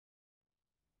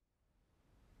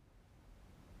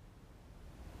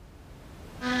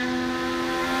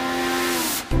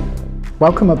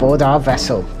welcome aboard our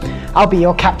vessel. I'll be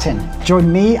your captain.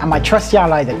 Join me and my trusty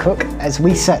ally, the cook, as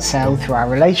we set sail through our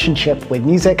relationship with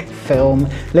music, film,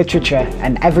 literature,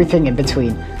 and everything in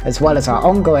between, as well as our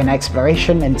ongoing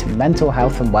exploration into mental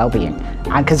health and well-being.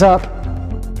 Anchors up!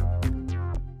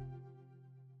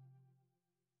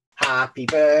 Happy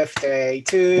birthday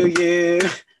to you.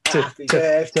 Happy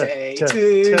birthday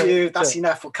to you. That's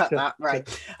enough. We'll cut that. Right.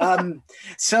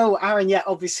 So, Aaron, yeah,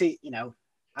 obviously,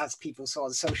 as people saw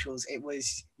on socials, it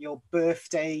was your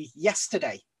birthday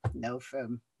yesterday,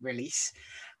 from release.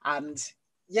 And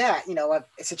yeah,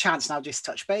 it's a chance now just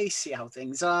touch base, see how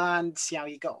things are, and see how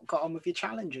you got on with your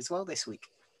challenge as well this week.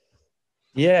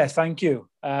 Yeah, thank you.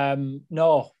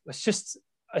 No, it's just,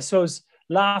 I suppose,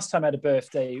 last time I had a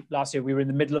birthday, last year we were in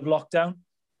the middle of lockdown,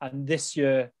 and this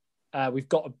year we've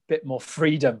got a bit more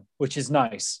freedom, which is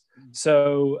nice.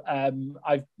 So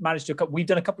I've managed to, we've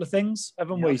done a couple of things,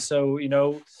 haven't we? So,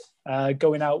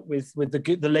 going out with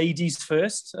the ladies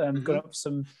first, going up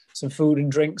some food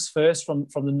and drinks first from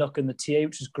the Nook and the TA,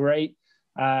 which is great.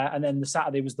 And then the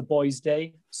Saturday was the boys'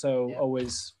 day, so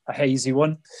always a hazy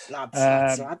one.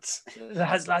 Lads.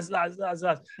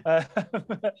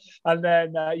 And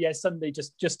then Sunday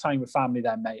just time with family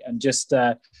then, mate, and just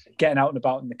getting out and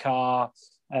about in the car.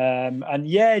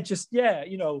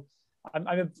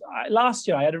 Last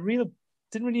year I had a really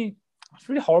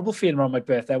horrible feeling around my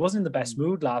birthday. I wasn't in the best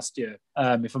mood last year,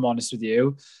 if I'm honest with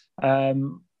you.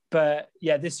 But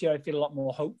yeah, this year I feel a lot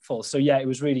more hopeful. So yeah, it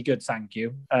was really good. Thank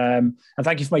you. And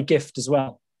thank you for my gift as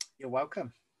well. You're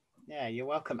welcome. Yeah, you're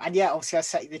welcome. And yeah, obviously I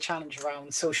set you the challenge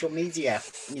around social media,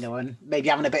 and maybe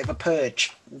having a bit of a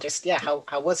purge. Just, how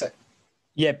was it?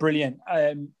 Yeah, brilliant.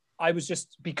 I was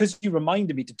just, because you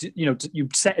reminded me to you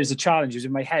set it as a challenge, it was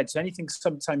in my head. So anything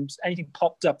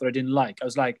popped up that I didn't like, I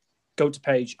was like, go to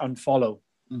page, unfollow.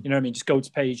 You know what I mean? Just go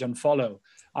to page, unfollow.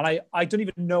 And I don't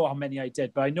even know how many I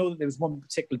did, but I know that there was one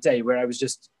particular day where I was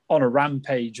just on a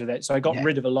rampage with it. So I got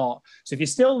rid of a lot. So if you're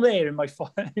still there in my, if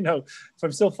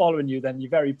I'm still following you, then you're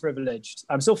very privileged.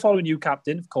 I'm still following you,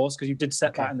 Captain, of course, because you did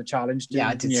set that in the challenge.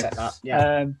 I did set that.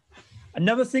 Yeah.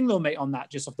 Another thing though, mate, on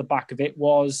that, just off the back of it,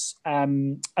 was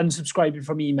unsubscribing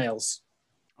from emails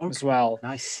as well.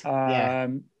 Nice.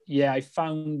 I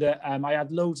found that I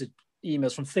had loads of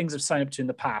emails from things I've signed up to in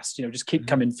the past, just keep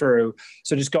coming through.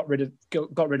 So just got rid of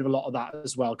a lot of that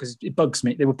as well, because it bugs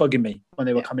me. They were bugging me when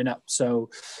they were coming up.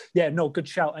 So yeah, no, good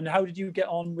shout. And how did you get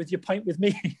on with your pint with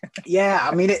me? Yeah,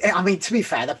 I mean, to be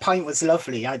fair, the pint was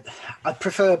lovely. I'd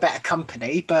prefer better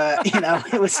company, but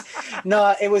it was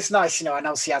nice, and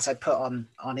obviously as I put on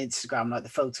Instagram, like the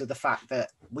photo of the fact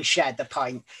that we shared the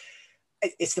pint.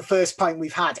 It's the first pint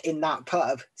we've had in that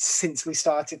pub since we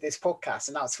started this podcast,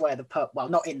 and that's where the pub, well,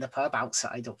 not in the pub,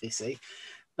 outside obviously,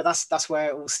 but that's where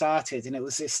it all started. And it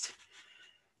was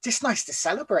just nice to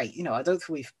celebrate. I don't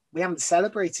think we haven't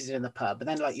celebrated it in the pub, but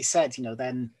then like you said,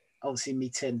 then obviously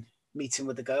meeting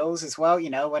with the girls as well,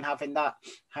 and having that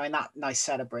nice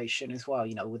celebration as well,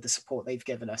 with the support they've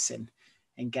given us in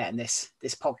getting this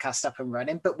podcast up and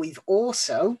running. But we've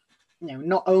also,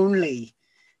 not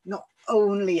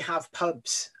only have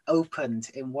pubs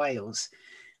opened in Wales,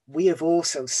 we have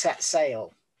also set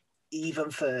sail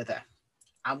even further.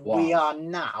 And we are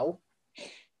now,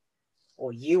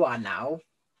 or you are now,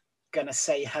 going to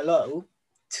say hello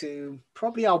to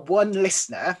probably our one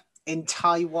listener in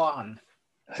Taiwan.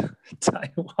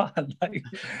 Taiwan.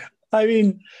 I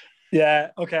mean, yeah,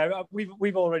 okay.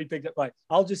 We've already picked up. Right.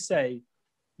 I'll just say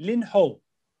Lin Ho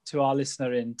to our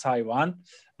listener in Taiwan.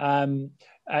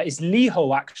 It's Li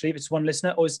Ho, actually, if it's one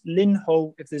listener, or it's Lin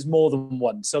Ho if there's more than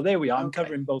one. So there we are. I'm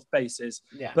covering both bases.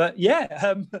 Yeah. But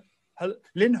yeah,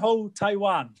 Lin Ho,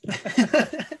 Taiwan.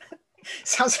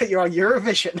 Sounds like you're on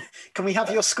Eurovision. Can we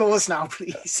have your scores now,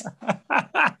 please?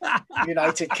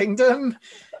 United Kingdom,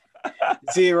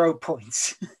 0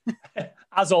 points.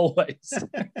 As always.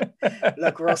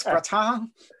 Le Gros Bretagne.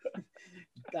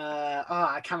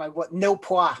 I can't remember what. Nil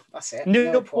Pois. That's it.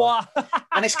 Nil Pois.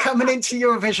 And it's coming into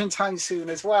Eurovision time soon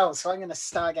as well. So I'm going to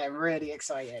start getting really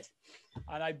excited.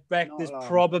 And I bet there's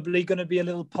probably going to be a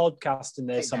little podcast in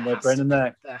there somewhere, Brennan.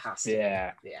 There has to be.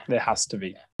 Yeah, there has to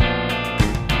be.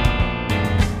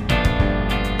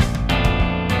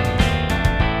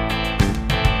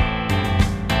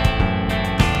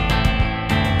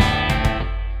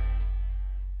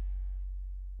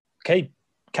 Okay,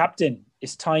 Captain,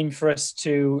 it's time for us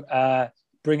to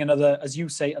bring another, as you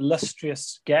say,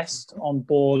 illustrious guest on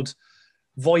board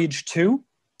Voyage 2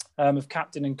 of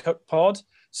Captain and Cook Pod.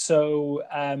 So,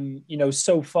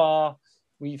 so far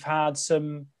we've had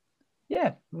some,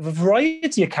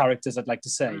 variety of characters, I'd like to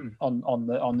say,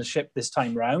 on the ship this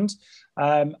time round.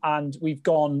 And we've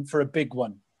gone for a big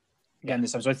one. again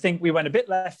this time. So I think we went a bit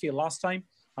left field last time,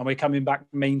 and we're coming back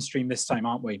mainstream this time,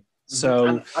 aren't we? So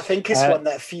and I think it's one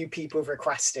that a few people have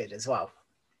requested as well.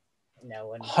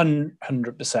 No, and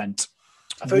 100%.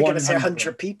 I thought you were going to say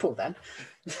 100 people then.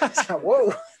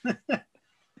 Whoa.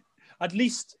 At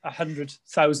least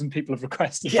 100,000 people have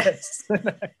requested this.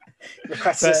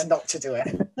 Requested us not to do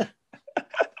it.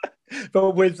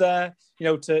 But with, to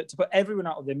put everyone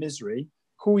out of their misery,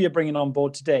 who you're bringing on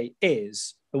board today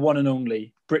is the one and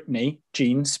only Britney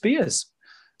Jean Spears.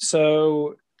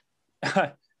 So,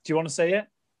 do you want to say it?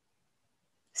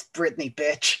 It's Britney,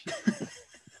 bitch.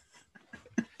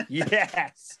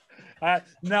 Yes.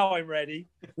 Now I'm ready.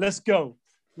 Let's go.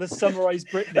 Let's summarize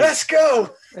Britney. Let's go.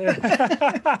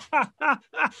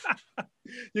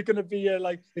 You're going to be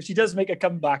if she does make a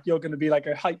comeback, you're going to be like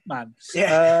a hype man.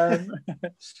 Yeah.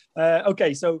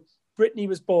 Okay, so Britney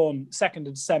was born 2nd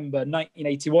of December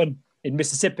 1981 in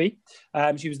Mississippi.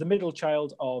 She was the middle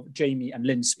child of Jamie and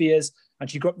Lynn Spears, and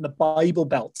she grew up in the Bible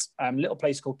Belt, a little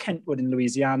place called Kentwood in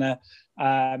Louisiana.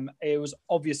 It was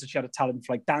obvious that she had a talent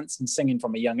for dance and singing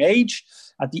from a young age.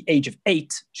 At the age of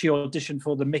 8, she auditioned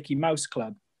for the Mickey Mouse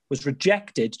Club, was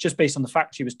rejected just based on the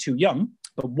fact she was too young,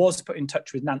 but was put in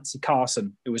touch with Nancy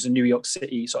Carson, who was a New York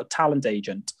City sort of talent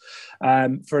agent.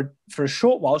 For a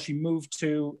short while, she moved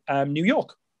to New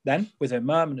York then with her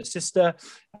mum and her sister,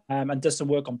 and does some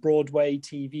work on Broadway,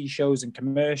 TV shows and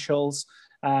commercials.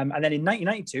 And then in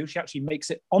 1992, she actually makes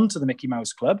it onto the Mickey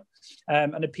Mouse Club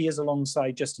and appears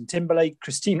alongside Justin Timberlake,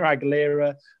 Christina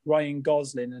Aguilera, Ryan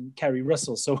Gosling, and Kerry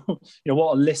Russell. So,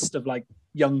 what a list of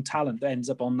young talent that ends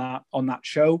up on that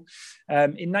show.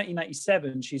 In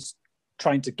 1997, she's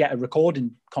trying to get a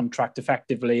recording contract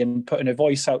effectively and putting her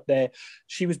voice out there.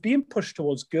 She was being pushed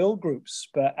towards girl groups,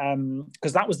 but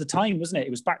because that was the time, wasn't it? It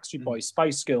was Backstreet Boys,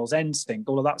 Spice Girls, NSYNC,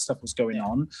 all of that stuff was going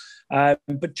on.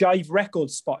 But Jive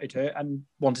Records spotted her and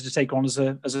wanted to take her on as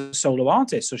a solo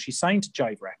artist. So she signed to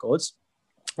Jive Records.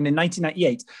 And in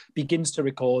 1998, begins to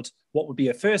record what would be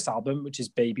her first album, which is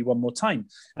Baby One More Time.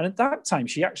 And at that time,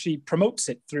 she actually promotes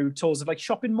it through tours of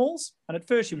shopping malls. And at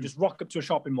first, she would just rock up to a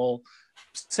shopping mall,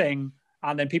 sing,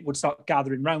 and then people would start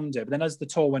gathering around her. But then as the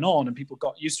tour went on and people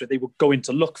got used to it, they would go in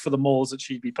to look for the malls that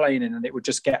she'd be playing in, and it would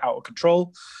just get out of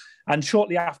control. And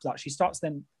shortly after that, she starts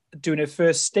then doing her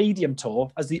first stadium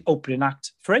tour as the opening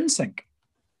act for NSYNC.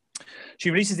 She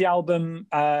releases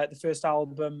the first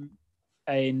album,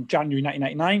 in January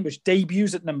 1999, which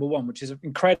debuts at number 1, which is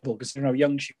incredible considering how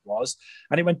young she was.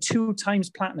 And it went 2 times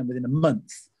platinum within a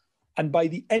month. And by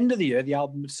the end of the year, the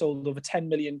album had sold over 10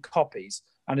 million copies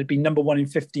and had been number 1 in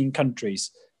 15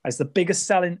 countries as the biggest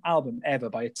selling album ever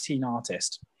by a teen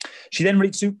artist. She then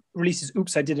releases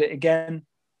Oops, I Did It Again,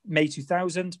 May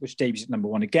 2000, which debuts at number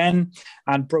 1 again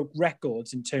and broke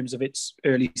records in terms of its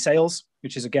early sales,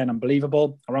 which is again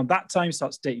unbelievable. Around that time,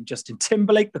 starts dating Justin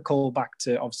Timberlake, the call back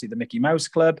to obviously the Mickey Mouse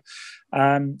Club.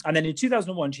 And then in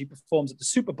 2001, she performs at the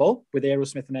Super Bowl with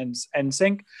Aerosmith and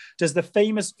NSYNC, does the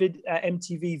famous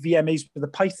MTV VMAs with a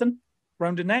python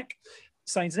around her neck,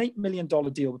 signs an $8 million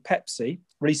deal with Pepsi,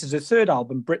 releases her third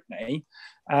album, Britney,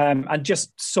 and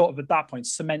just sort of at that point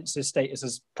cements her status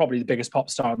as probably the biggest pop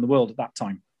star in the world at that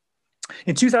time.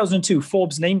 In 2002,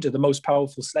 Forbes named her the most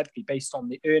powerful celebrity based on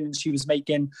the earnings she was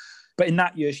making. But in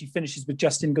that year, she finishes with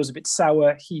Justin Goes a Bit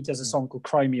Sour. He does a song called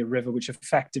Cry Me a River, which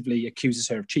effectively accuses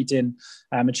her of cheating.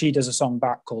 And she does a song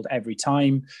back called Every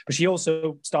Time. But she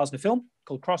also stars in a film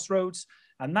called Crossroads.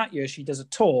 And that year, she does a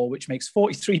tour which makes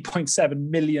 $43.7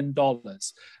 million,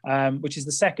 which is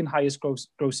the second highest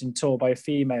grossing tour by a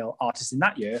female artist in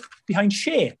that year, behind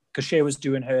Cher, because Cher was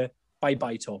doing her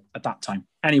Bye-Bye tour at that time.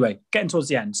 Anyway, getting towards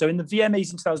the end. So in the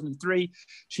VMAs in 2003,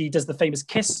 she does the famous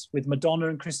Kiss with Madonna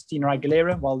and Christina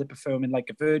Aguilera while they're performing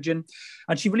Like a Virgin.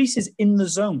 And she releases In the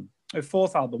Zone, her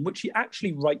fourth album, which she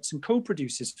actually writes and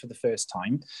co-produces for the first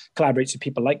time, collaborates with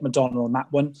people like Madonna on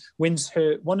that one, wins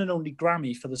her one and only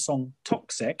Grammy for the song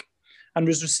Toxic, and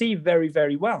was received very,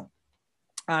 very well.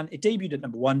 And it debuted at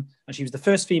number 1, and she was the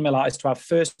first female artist to have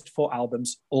first 4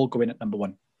 albums all go in at number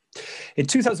 1. In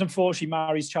 2004, she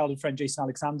marries childhood friend Jason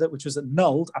Alexander, which was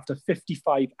annulled after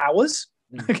 55 hours.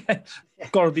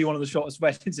 Got to be one of the shortest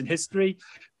weddings in history.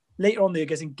 Later on, they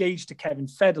gets engaged to Kevin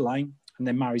Federline and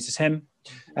then marries him.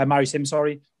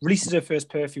 Releases her first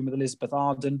perfume with Elizabeth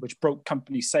Arden, which broke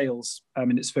company sales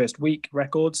in its first week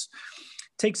records.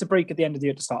 Takes a break at the end of the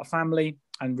year to start a family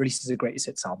and releases her greatest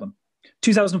hits album.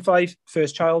 2005,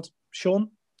 first child, Sean,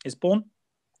 is born.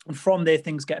 And from there,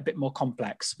 things get a bit more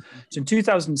complex. So in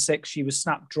 2006, she was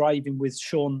snapped driving with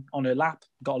Sean on her lap.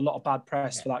 Got a lot of bad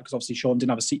press for that because obviously Sean didn't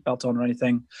have a seatbelt on or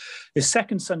anything. His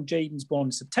second son, Jaden's born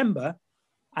in September.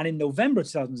 And in November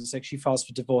 2006, she files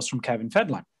for divorce from Kevin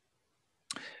Federline.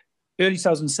 Early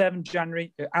 2007,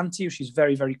 January, her auntie, who she's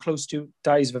very, very close to,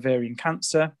 dies of ovarian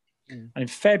cancer. And in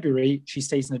February, she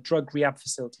stays in a drug rehab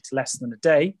facility for less than a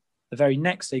day. The very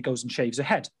next day, goes and shaves her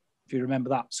head. If you remember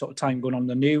that sort of time going on in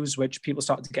the news, which people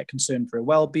started to get concerned for her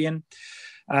well-being.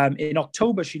 In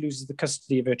October, she loses the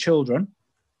custody of her children,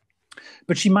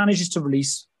 but she manages to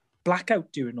release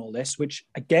Blackout during all this, which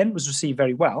again was received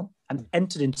very well and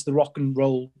entered into the Rock and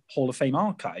Roll Hall of Fame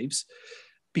archives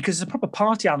because it's a proper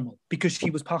party animal, because she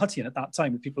was partying at that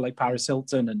time with people like Paris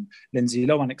Hilton and Lindsay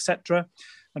Lohan, etc.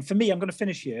 And for me, I'm going to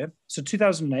finish here. So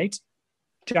 2008,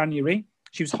 January,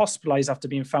 she was hospitalized after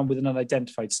being found with an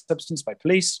unidentified substance by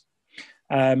police.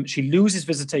 She loses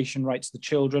visitation rights to the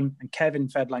children, and Kevin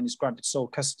Federline is granted sole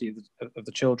custody of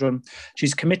the children.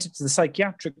 She's committed to the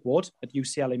psychiatric ward at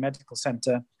UCLA Medical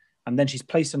Center, and then she's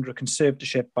placed under a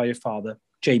conservatorship by her father,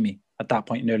 Jamie, at that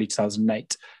point in early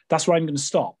 2008. That's where I'm going to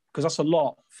stop, because that's a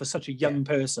lot for such a young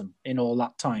person in all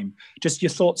that time. Just your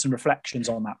thoughts and reflections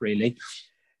on that, really.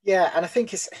 Yeah, and I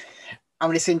think it's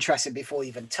interesting before we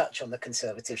even touch on the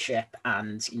conservatorship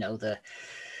and, you know, the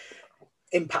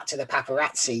impact of the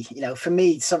paparazzi. You know, for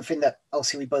me, something that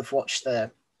obviously we both watched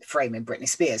the Framing Britney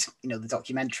Spears, you know, the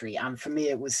documentary, and for me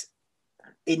it was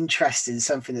interesting,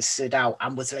 something that stood out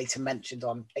and was later mentioned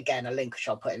on, again, a link which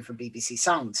I'll put in from BBC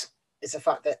Sounds, is the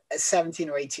fact that at 17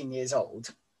 or 18 years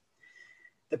old,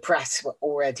 the press were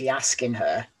already asking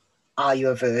her, are you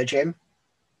a virgin?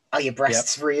 Are your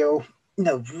breasts real? You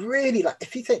know, really, like,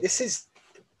 if you think this is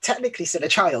technically still a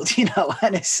child, you know,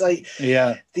 and it's like,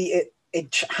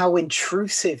 how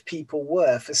intrusive people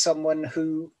were for someone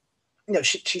who, you know,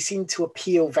 she seemed to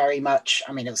appeal very much.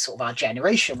 I mean, it was sort of our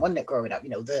generation, wasn't it, growing up? You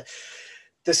know,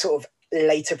 the sort of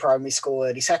later primary school,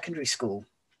 early secondary school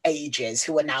ages,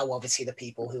 who are now obviously the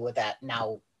people who are there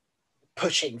now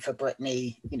pushing for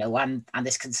Britney, you know, and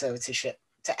this conservatorship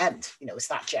to end. You know, it's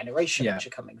that generation which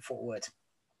are coming forward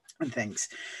and things.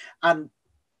 And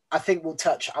I think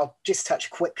I'll just touch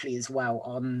quickly as well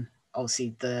on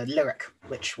obviously the lyric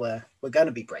which we're going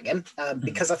to be bringing,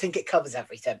 because I think it covers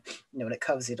everything, you know, and it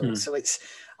covers it all. So it's,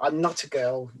 I'm not a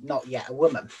girl, not yet a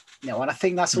woman, you know, and I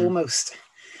think that's almost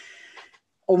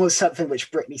something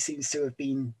which Britney seems to have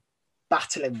been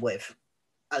battling with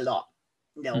a lot,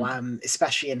 you know,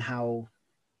 especially in how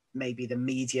maybe the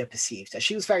media perceived her.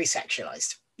 She was very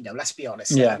sexualized, you know, let's be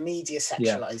honest. The media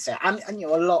sexualized her, and you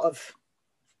know, a lot of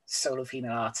solo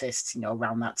female artists, you know,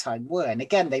 around that time were. And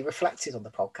again, they reflected on the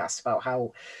podcast about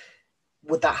how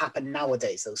would that happen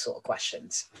nowadays, those sort of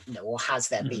questions, you know, or has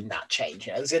there been that change?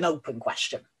 You know, it was an open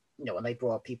question, you know, when they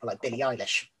brought up people like Billie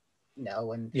Eilish, you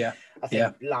know, and I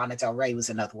think Lana Del Rey was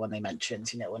another one they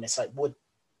mentioned, you know, and it's like,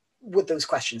 would those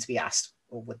questions be asked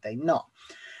or would they not?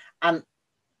 And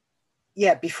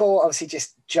before obviously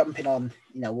just jumping on,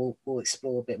 you know, we'll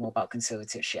explore a bit more about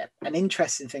conservatorship. An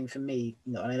interesting thing for me,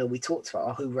 you know, and I know we talked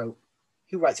about who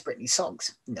writes Britney's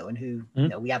songs, you know, and who, you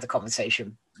know, we had the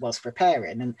conversation whilst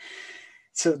preparing. And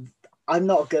so I'm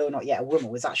Not a Girl, Not Yet a Woman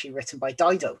was actually written by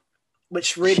Dido,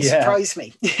 which really surprised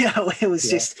me. You know, it was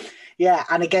just,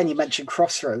 and again, you mentioned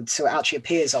Crossroads, so it actually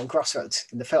appears on Crossroads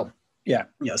in the film. You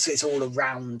know, so it's all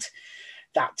around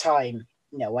that time,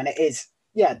 you know, and it is,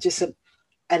 just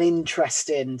an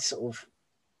interesting sort of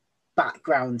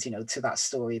background, you know, to that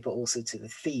story, but also to the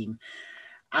theme.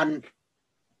 And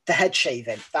the head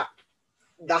shaving,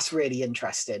 that's really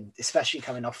interesting, especially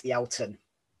coming off the Elton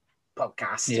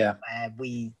podcast, where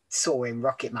we saw in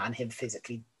Rocket Man him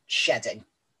physically shedding,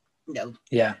 you know,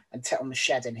 and almost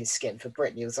shedding his skin for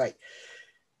Britney. It was like,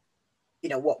 you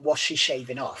know, what was she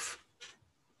shaving off?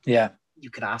 You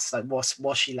could ask, like,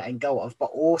 was she letting go of?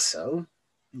 But also,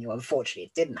 you know, unfortunately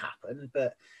it didn't happen,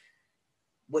 but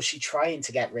was she trying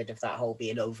to get rid of that whole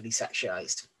being overly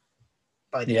sexualized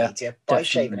by the media by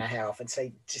shaving her hair off and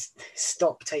say, just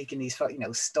stop taking these, you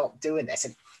know, stop doing this?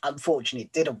 And unfortunately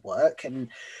it didn't work. And,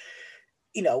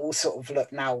 you know, we'll sort of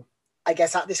look now, I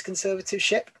guess, at this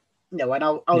conservatorship, you know, and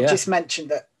I'll just mention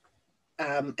that,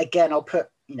 again, I'll put,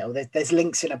 you know, there's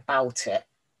links in about it.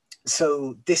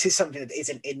 So this is something that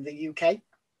isn't in the UK.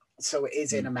 So it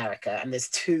is in America. And there's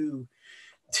two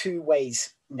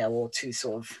ways, you know, or two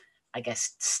sort of, I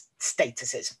guess,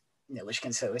 statuses, you know, which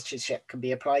conservatorship can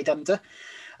be applied under.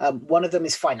 One of them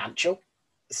is financial.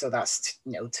 So that's,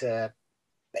 you know, to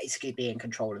basically be in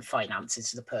control of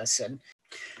finances of the person.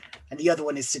 And the other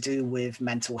one is to do with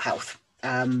mental health.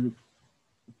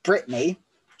 Britney,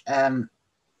 the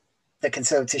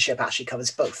conservatorship actually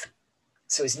covers both.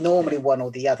 So it's normally one or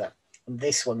the other. And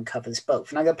this one covers both.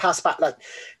 And I'm going to pass back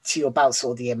to you about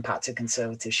sort of the impact of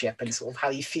conservatorship and sort of how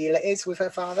you feel it is with her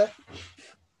father.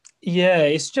 Yeah,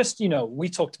 it's just, we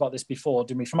talked about this before,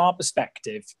 didn't we? From our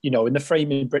perspective, in the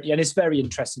framing Brittany, and it's very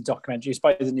interesting documentary. It's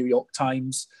by the New York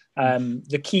Times.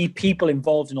 The key people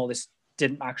involved in all this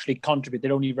didn't actually contribute.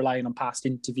 They're only relying on past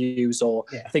interviews or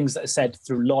things that are said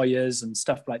through lawyers and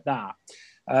stuff like that.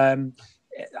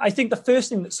 I think the first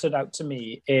thing that stood out to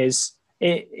me is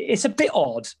it's a bit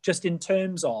odd just in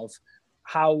terms of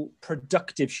how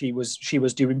productive she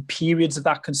was during periods of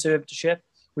that conservatorship.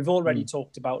 We've already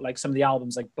talked about like some of the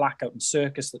albums like Blackout and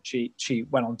Circus that she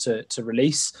went on to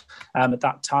release at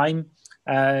that time.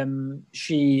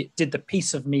 She did the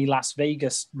Piece of Me Las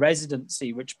Vegas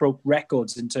residency, which broke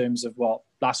records in terms of what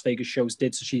Las Vegas shows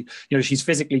did. So she's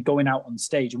physically going out on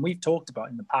stage, and we've talked about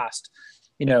in the past,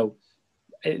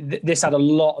 this had a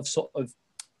lot of sort of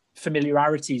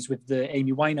familiarities with the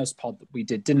Amy Winehouse pod that we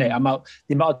did, didn't it?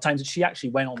 The amount of times that she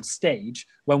actually went on stage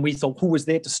when we thought, who was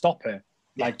there to stop her?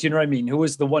 Like, do you know what I mean? Who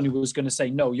was the one who was going to say,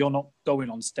 no, you're not going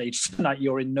on stage tonight.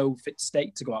 You're in no fit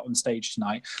state to go out on stage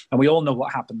tonight. And we all know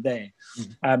what happened there.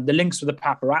 The links with the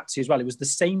paparazzi as well. It was the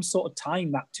same sort of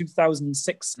time, that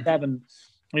 2006, 7,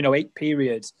 8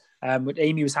 period, when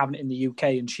Amy was having it in the UK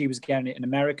and she was getting it in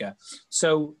America.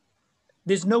 So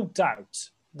there's no doubt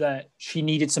that she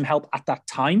needed some help at that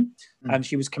time.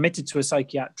 She was committed to a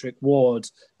psychiatric ward.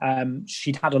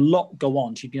 She'd had a lot go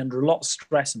on. She'd been under a lot of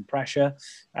stress and pressure.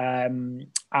 But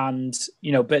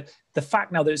the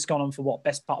fact now that it's gone on for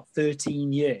best part of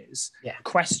 13 years,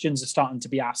 questions are starting to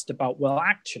be asked about, well,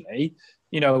 actually,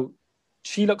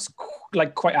 she looks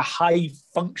like quite a high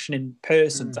functioning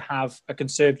person to have a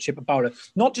conservatorship about her,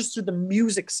 not just through the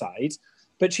music side,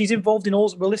 but she's involved in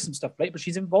all, we'll list some stuff later, but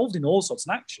she's involved in all sorts.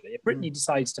 And actually, if Brittany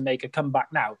decides to make a comeback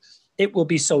now, it will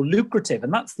be so lucrative.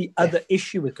 And that's the other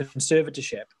issue with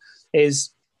conservatorship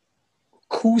is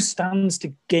who stands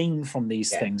to gain from these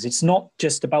things. It's not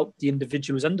just about the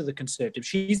individuals under the conservative.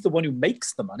 She's the one who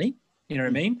makes the money. You know what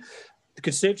I mean? The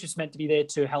conservative's meant to be there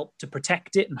to help to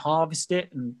protect it and harvest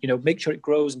it and, make sure it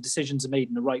grows and decisions are made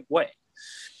in the right way.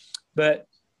 But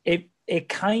it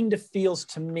kind of feels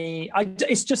to me,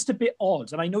 it's just a bit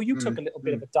odd. And I know you took a little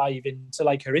bit of a dive into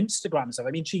like her Instagram and stuff.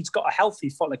 I mean, she's got a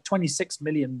healthy, like 26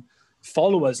 million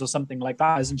followers or something like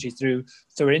that, isn't she, through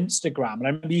her Instagram? And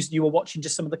I remember you were watching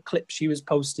just some of the clips she was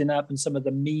posting up and some of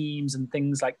the memes and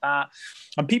things like that.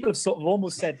 And people have sort of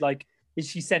almost said like, is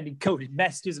she sending coded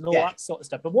messages and all that sort of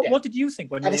stuff? But what did you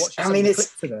think when you were watching some of the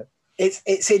clips of it?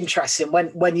 It's interesting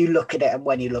when you look at it and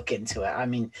when you look into it. I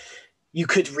mean, you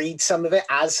could read some of it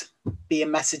as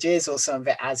being messages or some of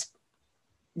it as,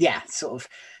 sort of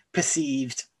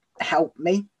perceived help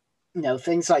me.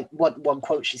 Things like one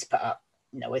quote she's put up,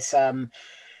 it's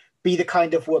be the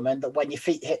kind of woman that when your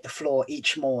feet hit the floor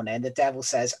each morning, the devil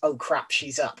says, oh crap,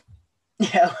 she's up.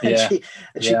 She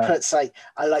puts like,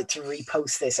 I like to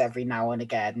repost this every now and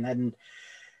again. And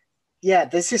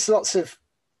there's just a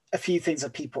few things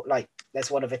of people, like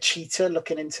there's one of a cheetah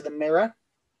looking into the mirror,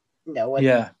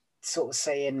 and sort of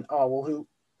saying, oh, well,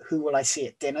 who will I see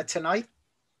at dinner tonight?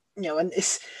 And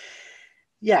it's,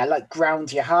 like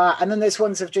ground your heart. And then there's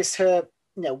ones of just her,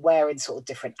 wearing sort of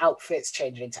different outfits,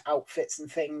 changing into outfits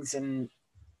and things. And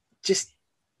just,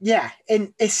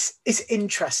 and it's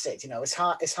interesting, it's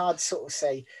hard to sort of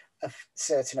say a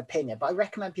certain opinion, but I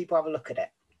recommend people have a look at it,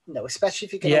 especially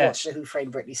if you're going to watch the Who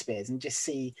Framed Britney Spears and just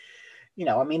see,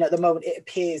 I mean, at the moment it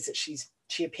appears that she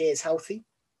appears healthy,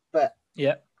 but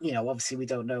obviously we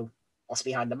don't know what's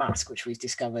behind the mask, which we've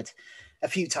discovered a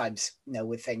few times,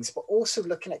 with things, but also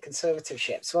looking at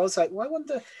conservatorship. So I was like, well, I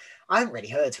wonder, I haven't really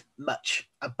heard much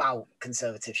about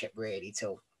conservatorship really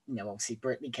till, obviously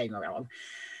Britney came around.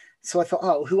 So I thought,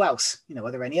 oh, who else?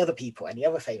 Are there any other people, any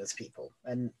other famous people?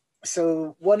 And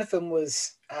so one of them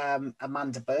was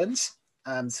Amanda Burns,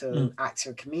 actor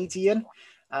and comedian,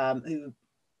 who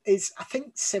is, I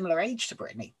think, similar age to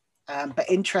Britney. But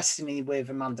interestingly with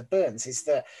Amanda Burns is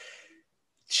that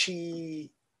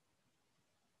she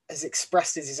has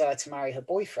expressed a desire to marry her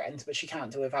boyfriend, but she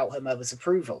can't do it without her mother's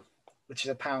approval, which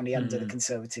is apparently under the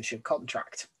conservatorship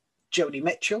contract. Joni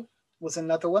Mitchell was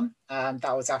another one.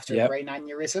 That was after a brain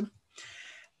aneurysm.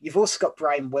 You've also got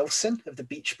Brian Wilson of the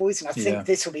Beach Boys, and I think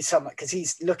this will be somewhat, because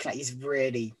he's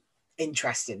really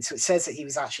interesting. So it says that he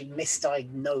was actually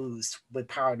misdiagnosed with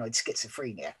paranoid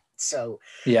schizophrenia. So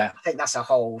I think that's a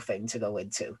whole thing to go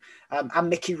into. And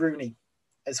Mickey Rooney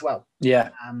as well.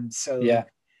 That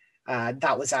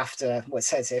was after what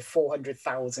says here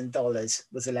 $400,000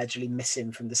 was allegedly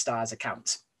missing from the Stars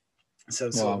account. So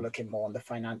sort of looking more on the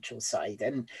financial side.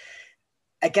 And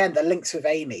again, the links with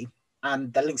Amy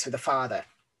and the links with the father,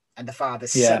 and the father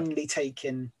suddenly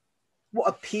taking what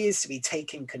appears to be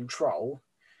taking control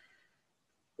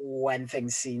when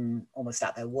things seem almost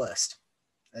at their worst.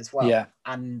 as well. Yeah.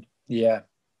 And yeah,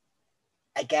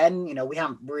 again, we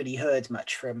haven't really heard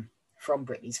much from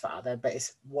Britney's father, but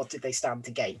it's what did they stand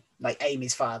to gain? Like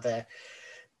Amy's father,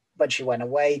 when she went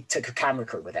away, took a camera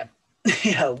crew with him.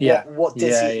 What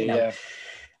does he,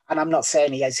 and I'm not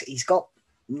saying he's got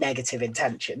negative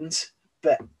intentions,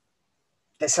 but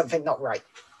there's something not right.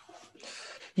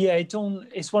 Yeah,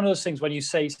 it's one of those things when you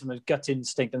say some gut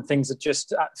instinct and things that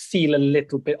just feel a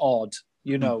little bit odd,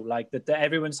 like that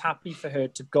everyone's happy for her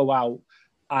to go out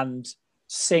and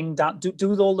sing,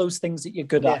 do all those things that you're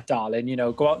good at, darling,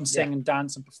 go out and sing and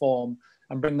dance and perform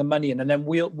and bring the money in. And then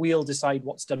we'll decide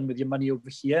what's done with your money over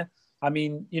here. I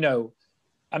mean,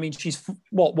 she's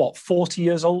what, 40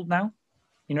 years old now?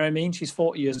 You know what I mean? She's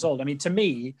 40 years old. I mean, to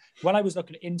me, when I was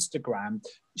looking at Instagram,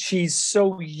 she's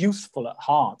so youthful at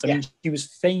heart. I mean, she was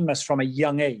famous from a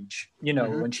young age,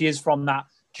 and she is from that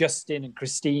Justin and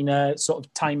Christina sort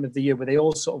of time of the year where they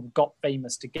all sort of got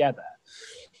famous together.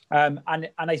 And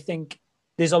I think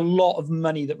there's a lot of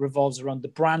money that revolves around the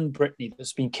brand Britney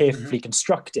that's been carefully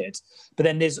constructed. But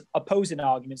then there's opposing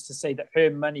arguments to say that her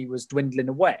money was dwindling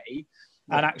away.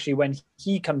 And actually, when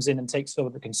he comes in and takes over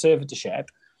the conservatorship,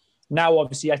 now,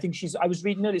 obviously, I think I was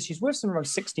reading earlier, she's worth somewhere around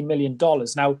 $60 million.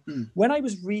 Now, when I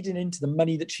was reading into the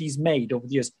money that she's made over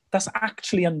the years, that's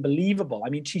actually unbelievable. I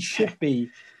mean, she should be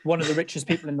one of the richest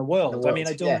people in the world. I mean,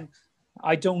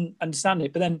 I don't understand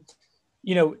it. But then,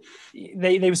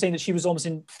 they were saying that she was almost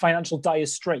in financial dire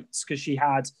straits because she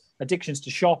had addictions to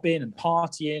shopping and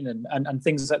partying and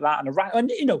things like that.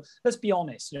 And let's be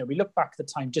honest, we look back at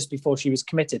the time just before she was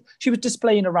committed, she was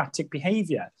displaying erratic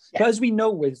behavior. But as we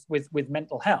know with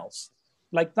mental health,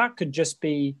 like that can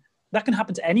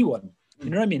happen to anyone. You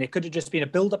know what I mean? It could have just been a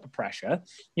build-up of pressure.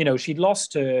 She'd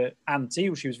lost her auntie,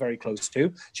 who she was very close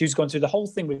to. She was going through the whole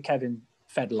thing with Kevin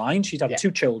Federline. She'd had 2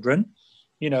 children,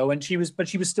 and she was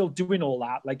still doing all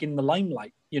that, like in the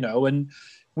limelight, and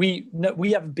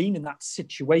we haven't been in that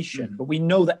situation, but we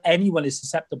know that anyone is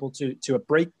susceptible to a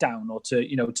breakdown or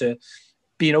to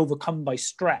being overcome by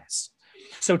stress.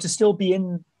 So to still be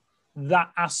in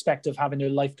that aspect of having her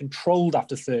life controlled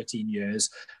after 13 years,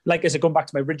 like as I going back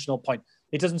to my original point,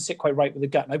 it doesn't sit quite right with the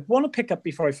gut. And I want to pick up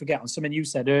before I forget on something you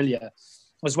said earlier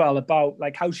as well about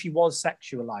like how she was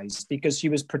sexualized, because she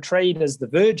was portrayed as the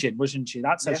virgin, wasn't she?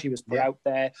 That's how she was put out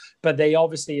there. But they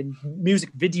obviously in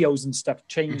music videos and stuff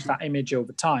changed that image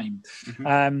over time.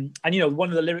 And one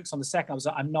of the lyrics on the second was,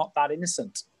 "I'm not that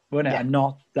innocent," wasn't it? I'm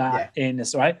not that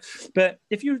innocent, right? But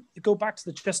if you go back to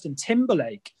the Justin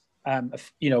Timberlake,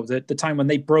 the time when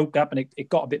they broke up and it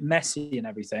got a bit messy and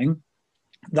everything.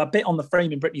 That bit on the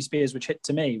frame in Britney Spears, which hit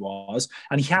to me was,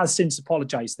 and he has since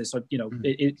apologized this,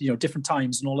 different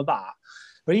times and all of that.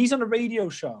 But he's on a radio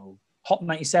show, Hot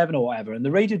 97 or whatever, and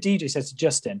the radio DJ says to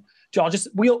Justin,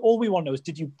 all we want to know is,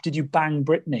 did you bang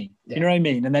Britney? You know what I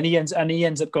mean? And then he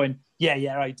ends up going,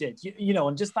 yeah, I did.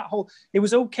 And just that whole, it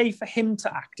was okay for him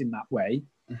to act in that way,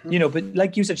 but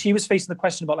like you said, she was facing the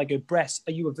question about like her breasts,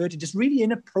 are you a virgin? Just really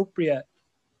inappropriate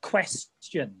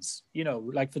questions,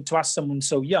 to ask someone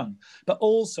so young, but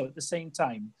also at the same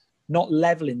time not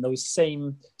leveling those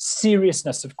same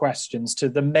seriousness of questions to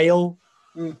the male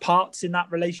parts in that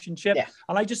relationship.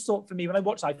 And I just thought, for me, when I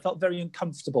watched it, I felt very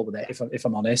uncomfortable with it. If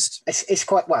I'm honest, it's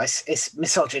quite it's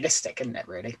misogynistic, isn't it?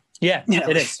 Really?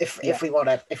 It is. If we want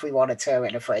to term it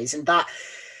in a phrase, and that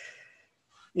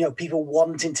people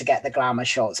wanting to get the glamour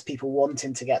shots, people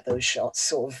wanting to get those shots,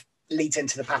 sort of leads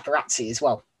into the paparazzi as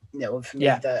well. For me,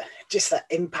 just that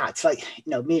impact, like,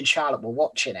 me and Charlotte were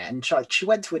watching it, and she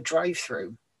went to a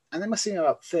drive-through and there must have been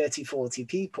about 30, 40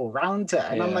 people around her.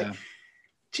 And I'm like,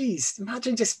 geez,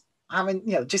 imagine just having,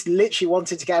 just literally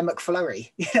wanted to get a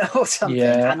McFlurry, or something.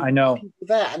 Yeah, and I know.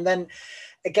 There. And then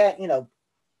again,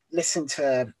 listen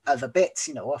to other bits,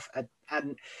 and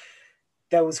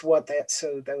there was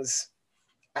there was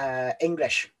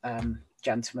English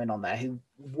gentleman on there who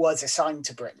was assigned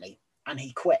to Britney, and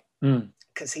he quit.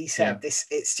 Because he said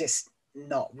it's just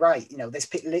not right.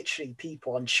 There's literally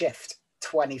people on shift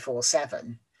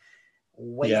 24/7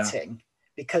 waiting,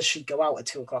 because she'd go out at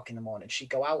 2:00 in the morning. She'd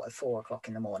go out at 4:00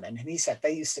 in the morning. And he said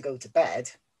they used to go to bed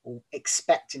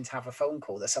expecting to have a phone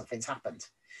call that something's happened.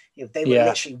 They were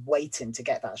literally waiting to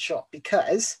get that shot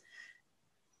because,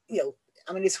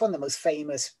 it's one of the most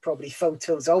famous probably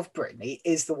photos of Britney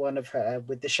is the one of her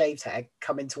with the shaved head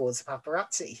coming towards the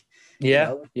paparazzi.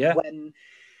 When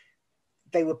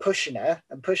they were pushing her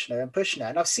and pushing her and pushing her.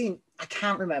 And I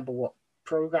can't remember what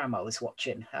program I was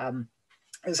watching.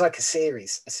 It was like a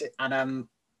series. And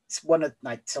it's one of,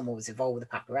 like, someone was involved with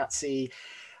the paparazzi.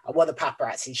 And one of the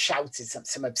paparazzi shouted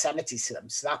some obscenities to them.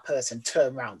 So that person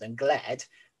turned around and glared.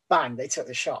 Bang, they took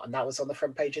the shot. And that was on the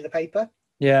front page of the paper.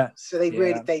 Yeah. So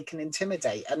they can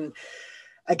intimidate. And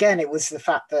again, it was the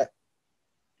fact that,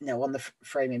 on the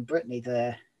framing Britney,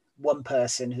 the one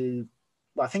person who,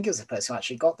 well, I think it was the person who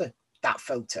actually got that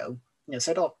photo,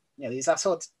 said, "Oh, is that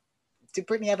sort? Did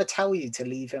Britney ever tell you to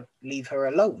leave her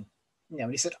alone?"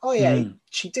 And he said, "Oh yeah,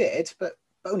 she did, but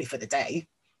only for the day."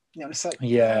 It's like,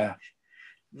 yeah,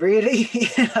 really,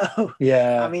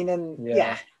 yeah, I mean, and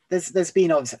there's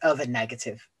been other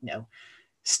negative,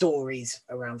 stories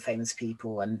around famous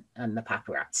people and the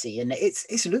paparazzi, and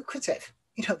it's lucrative.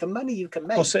 The money you can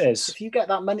make. Of course it is. If you get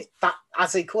that money, that,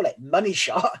 as they call it, money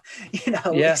shot,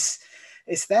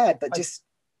 it's there. But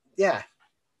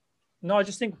No, I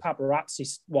just think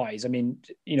paparazzi wise, I mean,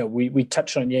 we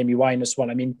touched on Amy Winehouse one.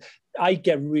 I mean, I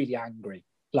get really angry.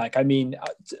 Like, I mean,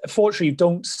 fortunately, you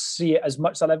don't see it as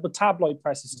much that level, but tabloid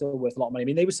press is still worth a lot of money. I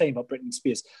mean, they were saying about Britney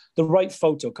Spears, the right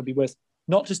photo could be worth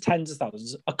not just tens of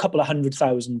thousands, a couple of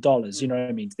 $100,000, you know what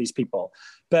I mean, to these people.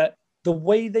 But the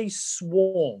way they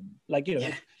swarm, like,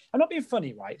 I'm not being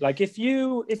funny, right? Like, if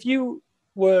you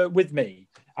were with me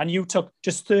and you took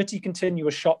just 30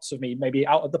 continuous shots of me, maybe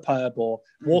out of the pub or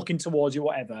walking towards you,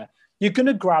 whatever, you're going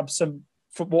to grab some,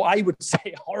 for what I would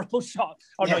say, horrible shot.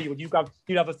 Oh, no, you'd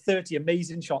have a 30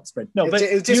 amazing shot sprint. No, but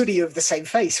it would just be of the same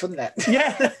face, wouldn't it?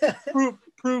 Yeah,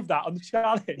 prove that on the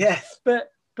challenge. Yeah.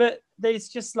 But there's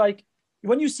just like,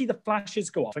 when you see the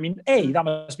flashes go off, I mean, that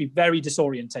must be very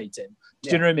disorientating. Do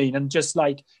you know what I mean? And just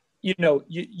like,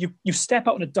 you step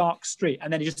out on a dark street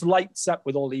and then it just lights up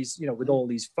with all these, with all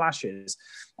these flashes,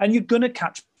 and you're going to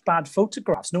catch bad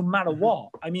photographs no matter what.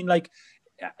 I mean, like,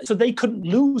 so they couldn't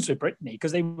lose with Britney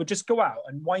because they would just go out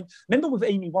and wind. Remember with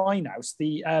Amy Winehouse,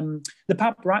 the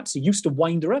paparazzi used to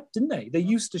wind her up, didn't they? They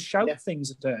used to shout things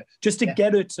at her just to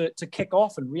get her to kick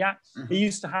off and react. It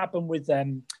used to happen with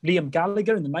Liam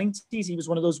Gallagher in the 90s. He was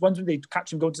one of those ones when they'd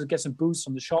catch him going to get some booze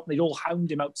from the shop and they'd all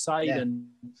hound him outside. And,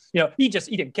 he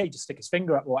didn't care, just stick his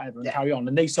finger up or whatever and carry on.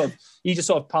 And he just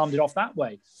sort of palmed it off that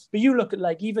way. But you look at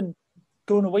like even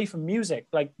going away from music,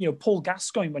 like, Paul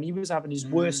Gascoigne, when he was having his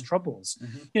worst troubles,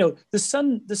 the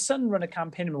Sun run a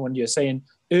campaign one year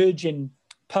urging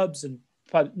pubs and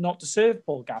not to serve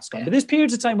Paul Gascoigne. But there's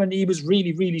periods of time when he was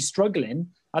really, really struggling,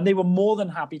 and they were more than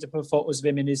happy to put photos of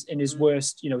him in his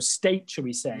worst, state, shall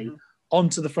we say,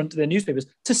 onto the front of their newspapers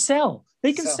to sell.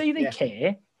 They can say they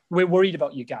care. We're worried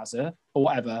about you, Gaza, or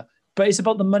whatever. But it's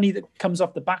about the money that comes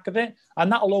off the back of it.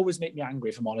 And that'll always make me angry,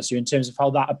 if I'm honest with you, in terms of how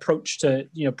that approach to,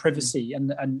 privacy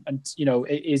and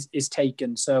is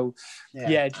taken. So,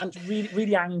 just really,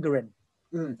 really angering.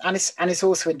 And it's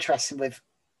also interesting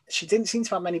she didn't seem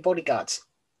to have many bodyguards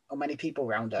or many people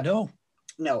around her.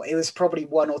 No, it was probably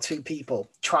one or two people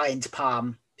trying to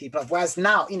palm people off. Whereas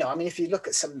now, I mean, if you look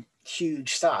at some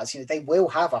huge stars, they will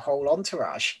have a whole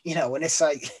entourage, and it's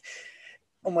like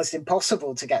almost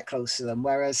impossible to get close to them.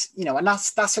 Whereas, and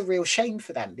that's a real shame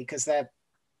for them because they're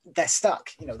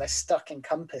stuck, they're stuck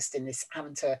encompassed in this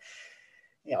having to,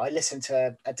 I listened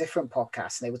to a different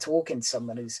podcast and they were talking to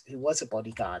someone who was a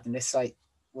bodyguard, and it's like,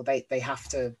 well, they have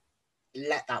to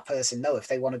let that person know if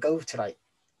they want to go to like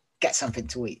get something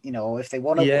to eat, or if they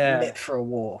want to nip for a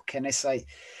walk. And it's like,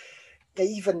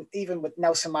 even with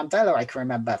Nelson Mandela, I can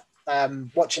remember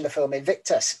watching the film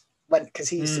Invictus because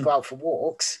he used to go out for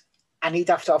walks. And he'd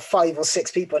have to have 5 or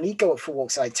 6 people, and he'd go up for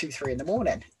walks at like 2-3 in the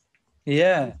morning.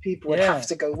 Yeah, people would have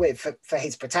to go with for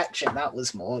his protection. That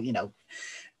was more,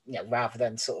 rather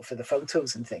than sort of for the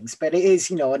photos and things. But it is,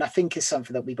 and I think it's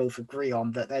something that we both agree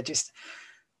on, that they're just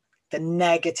the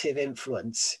negative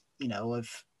influence,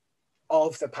 of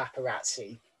the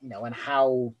paparazzi, and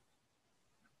how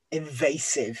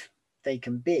invasive they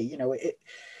can be.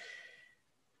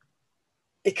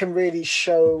 It can really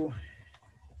show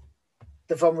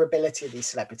the vulnerability of these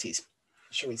celebrities,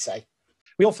 shall we say?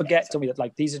 We all forget, don't we, that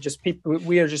like these are just people.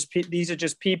 These are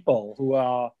just people who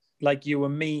are like you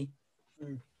and me,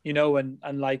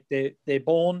 and like they're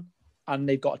born and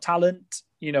they've got a talent,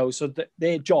 so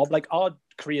their job, like our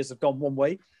careers have gone one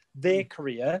way, their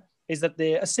career is that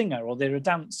they're a singer or they're a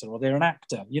dancer or they're an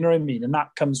actor. You know what I mean? And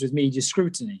that comes with media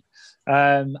scrutiny,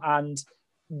 and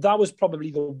that was probably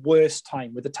the worst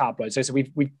time with the tabloids. So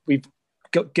we've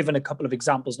given a couple of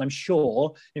examples, and I'm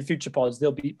sure in future pods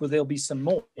there'll be some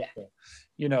more.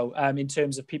 In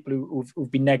terms of people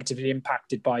who've been negatively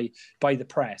impacted by the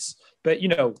press. But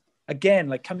again,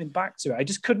 like coming back to it, I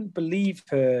just couldn't believe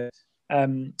her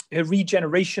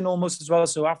regeneration almost as well.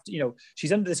 So after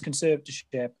she's under this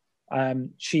conservatorship,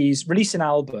 she's releasing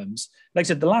albums. Like I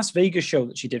said, the Las Vegas show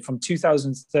that she did from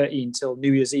 2013 till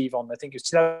New Year's Eve on, I think it was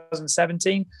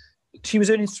 2017, she was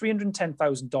earning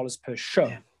 $310,000 per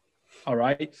show. All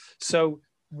right. So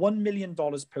 $1 million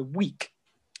per week.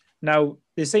 Now,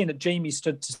 they're saying that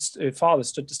her father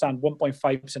stood to stand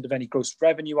 1.5% of any gross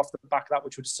revenue off the back of that,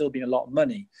 which would have still been a lot of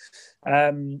money.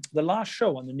 The last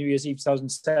show on the New Year's Eve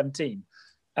 2017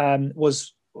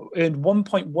 was earned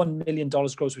 $1.1 million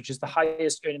gross, which is the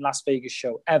highest earning Las Vegas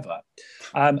show ever.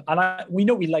 And we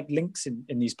know we like links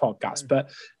in these podcasts,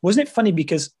 but wasn't it funny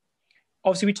because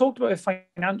obviously we talked about her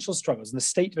financial struggles and the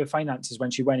state of her finances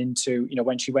when she went into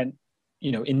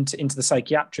the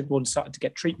psychiatric ward and started to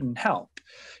get treatment and help.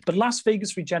 But Las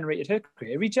Vegas regenerated her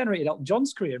career, regenerated Elton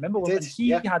John's career. Remember when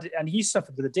he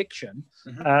suffered with addiction,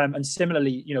 and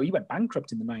similarly, he went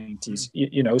bankrupt in the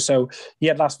 90s, so he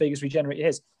had Las Vegas regenerated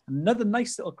his. Another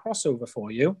nice little crossover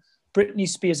for you. Britney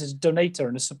Spears is a donator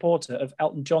and a supporter of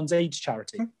Elton John's AIDS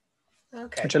charity,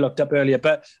 which I looked up earlier.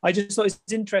 But I just thought it's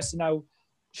interesting how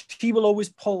she will always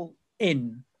pull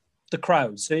in the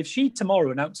crowd. So if she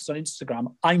tomorrow announces on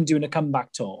Instagram, I'm doing a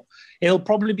comeback tour, it'll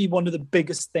probably be one of the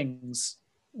biggest things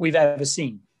we've ever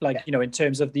seen, in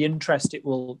terms of the interest it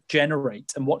will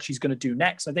generate and what she's going to do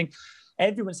next. I think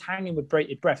everyone's hanging with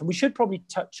bated breath. And we should probably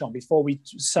touch on, before we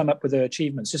sum up with her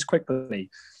achievements, just quickly,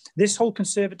 this whole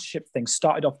conservatorship thing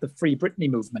started off the Free Britney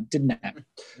movement, didn't it?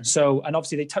 So, and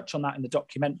obviously they touch on that in the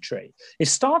documentary. It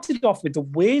started off with the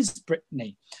Where's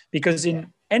Britney? Because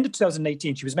in end of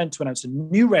 2018, she was meant to announce a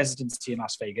new residency in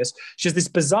Las Vegas. She has this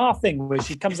bizarre thing where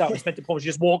she comes out and meant to perform, she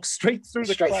just walks straight through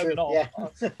the crowd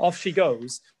and off she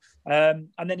goes. And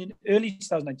then in early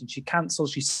 2019, she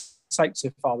cancels, she cites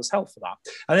her father's health for that.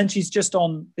 And then she's just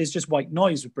there's just white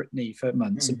noise with Britney for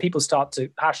months, and people start to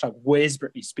hashtag, where's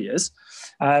Britney Spears?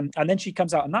 And then she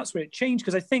comes out, and that's where it changed,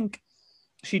 because I think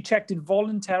she checked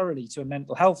involuntarily to a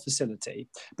mental health facility.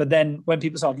 But then when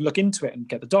people started to look into it and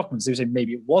get the documents, they were saying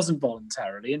maybe it wasn't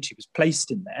voluntarily and she was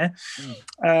placed in there.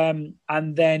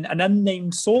 And then an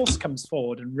unnamed source comes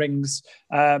forward and rings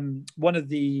one of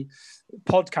the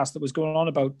podcasts that was going on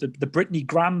about the Britney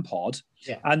Graham pod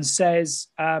and says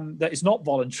that it's not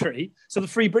voluntary. So the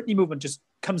Free Britney movement just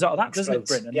comes out of that, doesn't it,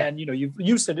 Bryn? And then,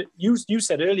 you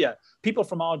said earlier, people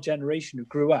from our generation who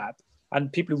grew up and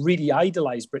people who really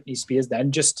idolized Britney Spears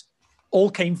then just all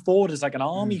came forward as like an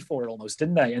army for it almost,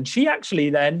 didn't they? And she actually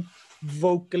then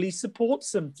vocally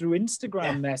supports them through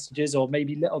Instagram messages or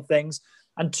maybe little things,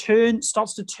 and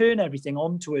starts to turn everything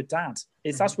onto her dad.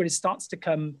 That's where it starts to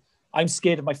come, I'm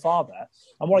scared of my father.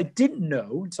 And what I didn't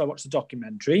know until I watched the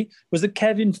documentary was that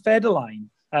Kevin Federline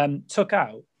took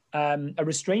out a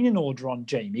restraining order on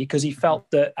Jamie because he felt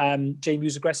that Jamie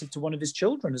was aggressive to one of his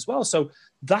children as well. So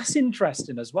that's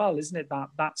interesting as well, isn't it?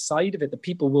 That side of it, that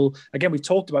people will, again, we've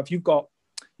talked about, if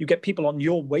you get people on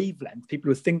your wavelength, people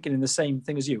who are thinking in the same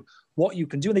thing as you, what you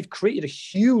can do. And they've created a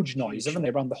huge noise, haven't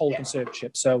they, around the whole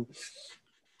conservatorship. So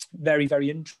very, very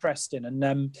interesting.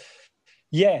 And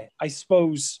I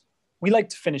suppose we like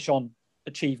to finish on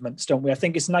achievements, don't we? I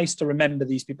think it's nice to remember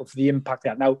these people for the impact they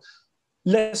had. Now,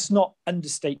 let's not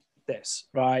understate this,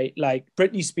 right? Like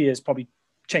Britney Spears probably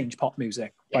changed pop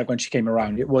music when she came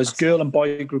around. It was girl and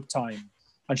boy group time.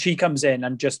 And she comes in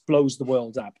and just blows the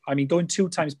world up. I mean, going 2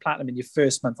 times platinum in your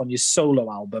first month on your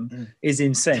solo album is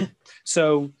insane.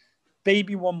 So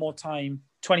Baby One More Time,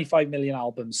 25 million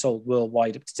albums sold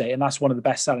worldwide up to date. And that's one of the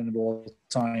best selling of all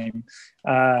time.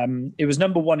 It was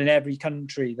number 1 in every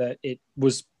country that it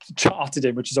was charted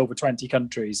in, which is over 20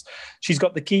 countries. She's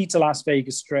got the key to Las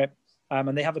Vegas Strip.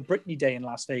 And they have a Britney Day in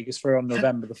Las Vegas on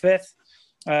November the 5th.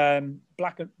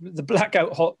 The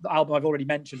Blackout album I've already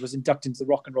mentioned was inducted into the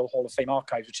Rock and Roll Hall of Fame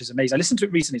archives, which is amazing. I listened to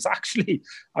it recently. It's actually,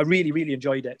 I really, really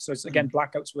enjoyed it. So it's, again,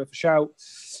 Blackout's worth a shout.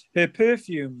 Her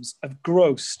perfumes have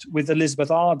grossed, with Elizabeth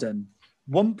Arden,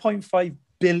 $1.5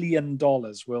 billion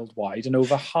worldwide, and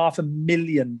over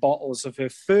 500,000 bottles of her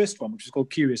first one, which is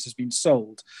called Curious, has been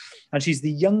sold. And she's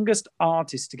the youngest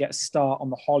artist to get a star on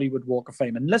the Hollywood Walk of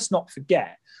Fame. And let's not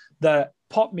forget that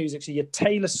pop music, so your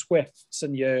Taylor Swifts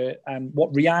and your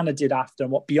what Rihanna did after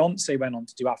and what Beyonce went on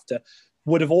to do after,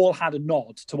 would have all had a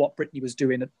nod to what Britney was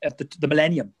doing at the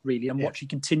millennium, really, and what she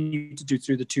continued to do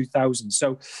through the 2000s.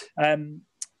 So, and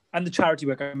the charity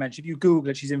work I mentioned, if you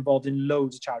Google it, she's involved in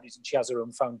loads of charities, and she has her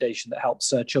own foundation that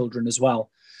helps children as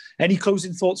well. Any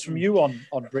closing thoughts from you on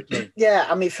Britney? Yeah,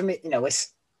 I mean, for me,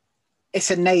 it's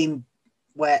a name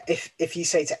where if you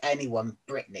say to anyone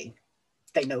Britney,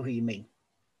 they know who you mean.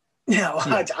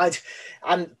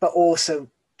 But also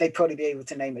they'd probably be able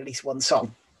to name at least one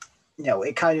song.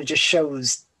 It kind of just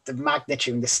shows the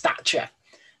magnitude and the stature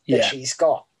that she's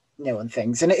got, and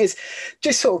things. And it is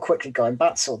just sort of quickly going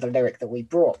back to sort of the lyric that we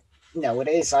brought. It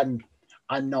is, I'm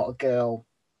not a girl,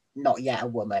 not yet a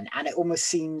woman. And it almost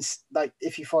seems like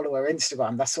if you follow her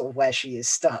Instagram, that's sort of where she is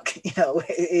stuck.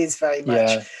 It is very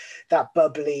much that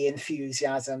bubbly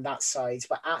enthusiasm, that side.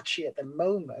 But actually at the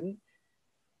moment,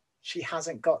 she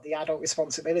hasn't got the adult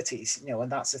responsibilities, you know,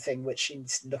 and that's the thing which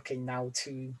she's looking now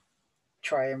to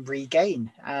try and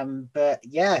regain. But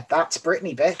yeah, that's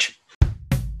Britney, bitch.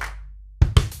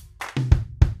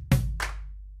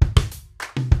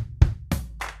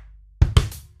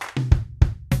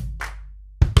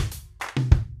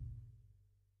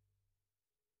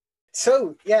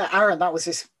 So yeah, Aaron, that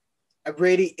was a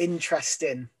really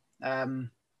interesting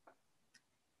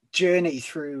journey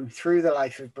through the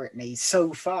life of Britney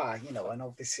so far, you know, and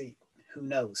obviously who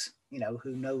knows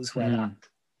where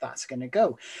that's going to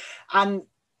go. And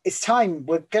it's time,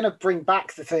 we're going to bring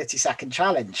back the 30-second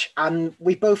challenge, and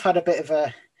we both had a bit of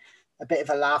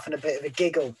a laugh and a bit of a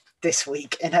giggle this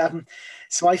week. And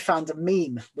so I found a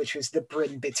meme which was the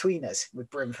Bryn Between Us, with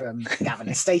Bryn from Gavin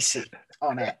and Stacey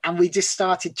on it, and we just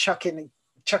started chucking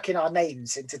our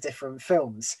names into different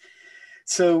films.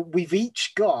 So we've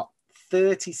each got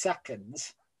 30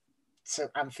 seconds. So,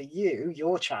 and for you,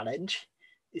 your challenge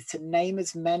is to name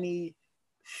as many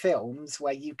films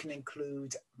where you can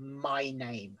include my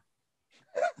name.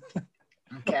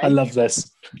 Okay. I love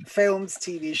this. Films,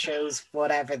 TV shows,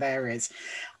 whatever there is.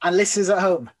 And listeners at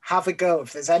home, have a go.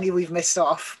 If there's any we've missed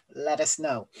off, let us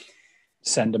know.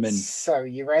 Send them in. So,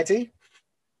 you ready?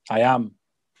 I am.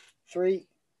 3,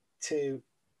 2,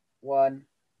 1,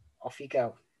 off you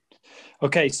go.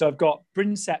 Okay, so I've got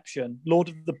Brynception, Lord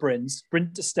of the Bryns,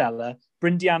 Bryn Stella,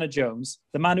 Bryn Diana Jones,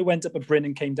 The Man Who Went Up a Bryn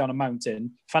and Came Down a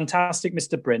Mountain, Fantastic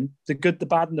Mr. Bryn, The Good, the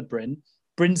Bad and the Bryn,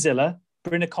 Brynzilla,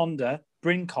 Brynaconda,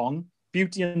 Bryn Kong,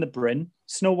 Beauty and the Bryn,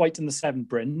 Snow White and the Seven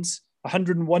Bryns,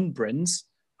 101 Bryns,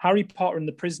 Harry Potter and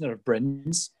the Prisoner of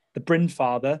Bryns, The Bryn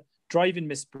Father, Driving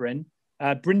Miss Bryn,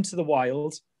 Bryn to the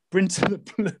Wild, Bryn to the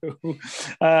Blue,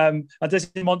 and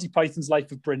there's Monty Python's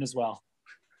Life of Bryn as well.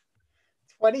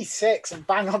 26 and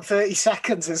bang on 30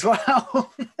 seconds as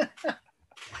well.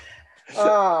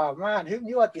 Oh man, who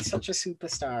knew I'd be such a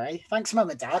superstar, eh? Thanks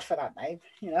mum and dad for that name,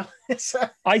 you know.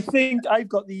 I think I've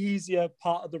got the easier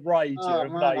part of the ride here.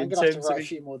 Man, I'm gonna have to write a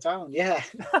few more down, yeah.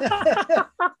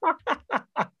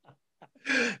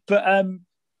 But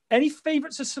any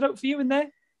favourites that stood out for you in there?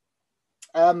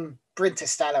 Bryn to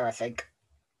Stella, I think.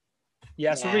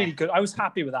 Yeah, so really good. I was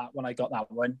happy with that when I got that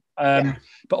one. Yeah.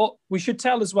 But we should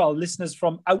tell as well, listeners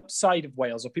from outside of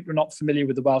Wales or people who are not familiar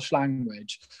with the Welsh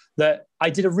language, that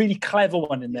I did a really clever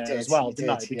one in there as well,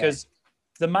 didn't I? Because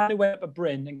The Man Who Went Up a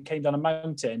Bryn and Came Down a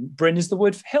Mountain, Bryn is the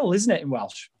word for hill, isn't it, in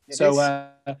Welsh?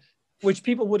 Which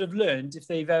people would have learned if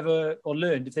they ever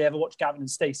watched Gavin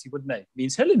and Stacey, wouldn't they? It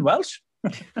means hill in Welsh.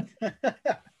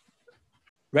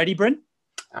 Ready, Bryn?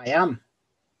 I am.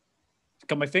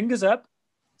 Got my fingers up.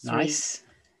 3, Nice.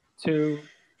 2,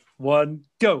 1,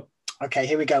 go. Okay,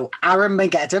 here we go. Aaron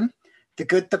Mageddon, The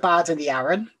Good, the Bad, and the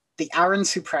Aaron, The Aaron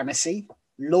Supremacy,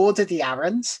 Lord of the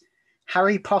Aarons,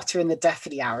 Harry Potter and the Death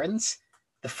of the Aarons,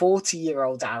 The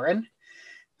 40-Year-Old Aaron,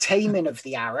 Taming of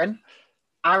the Aaron,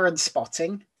 Aaron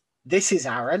Spotting, This Is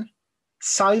Aaron,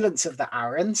 Silence of the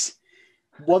Aarons,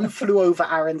 One Flew Over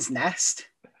Aaron's Nest,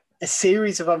 A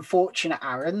Series of Unfortunate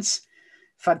Aarons,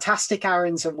 Fantastic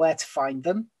Aarons and Where to Find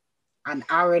Them, and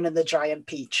Aaron and the Giant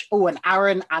Peach. Oh, and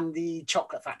Aaron and the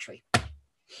Chocolate Factory.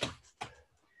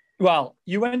 Well,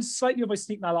 you went slightly over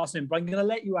sneaking that last name, but I'm going to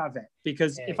let you have it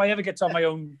because if I ever get to have my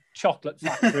own chocolate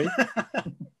factory,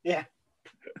 yeah.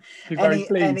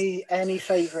 Any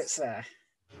favourites there?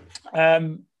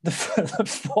 The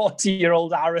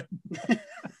 40-year-old Aaron,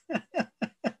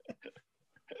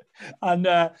 and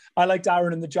I liked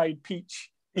Aaron and the Giant Peach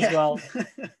as well.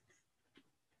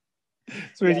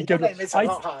 It's really good. It's a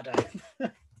lot harder.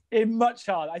 Much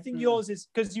harder. I think yours is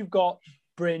because you've got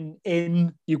Bryn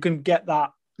in. You can get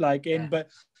that in, but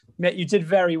mate, you did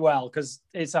very well because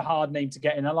it's a hard name to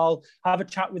get in. And I'll have a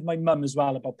chat with my mum as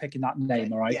well about picking that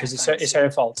name. All right, because it's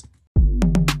her fault.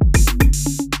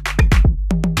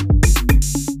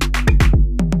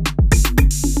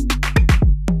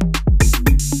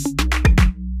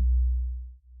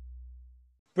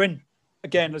 Bryn.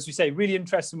 Again, as we say, really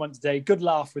interesting one today. Good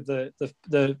laugh with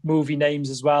the movie names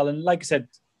as well. And like I said,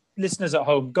 listeners at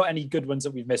home, got any good ones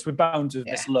that we've missed? We're bound to have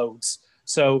missed loads.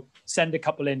 So send a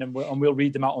couple in and we'll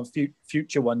read them out on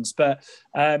future ones. But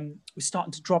we're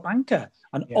starting to drop anchor.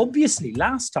 And obviously,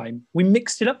 last time we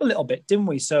mixed it up a little bit, didn't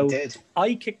we? So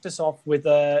I kicked us off with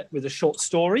a short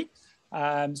story.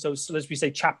 So as we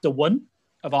say, chapter 1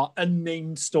 of our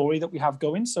unnamed story that we have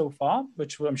going so far,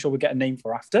 which I'm sure we'll get a name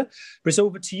for after. But it's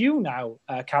over to you now,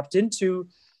 Captain, to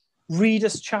read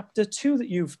us chapter 2 that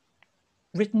you've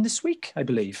written this week, I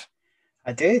believe.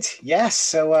 I did, yes.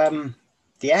 So,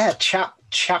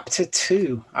 chapter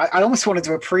 2. I almost wanted to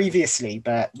do it previously,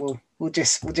 but we'll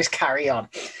just carry on.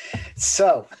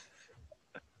 So,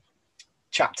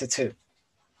 Chapter 2.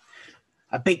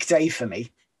 A big day for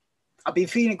me. I've been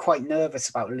feeling quite nervous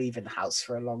about leaving the house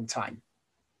for a long time.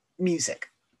 Music.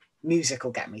 Music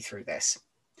will get me through this.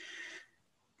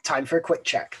 Time for a quick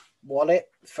check. Wallet,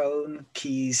 phone,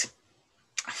 keys.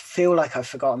 I feel like I've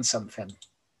forgotten something.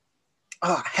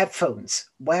 Headphones.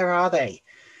 Where are they?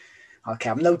 Okay,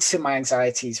 I'm noticing my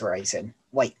anxiety's rising.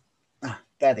 Wait,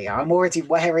 there they are. I'm already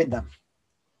wearing them.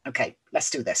 Okay, let's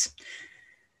do this.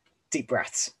 Deep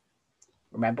breaths.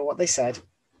 Remember what they said.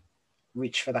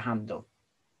 Reach for the handle.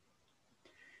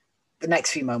 The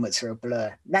next few moments are a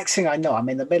blur. Next thing I know, I'm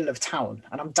in the middle of town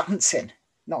and I'm dancing.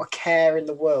 Not a care in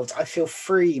the world. I feel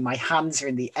free. My hands are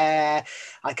in the air.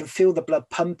 I can feel the blood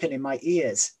pumping in my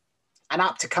ears. An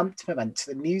apt accompaniment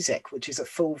to the music, which is at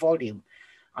full volume.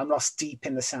 I'm lost deep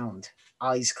in the sound,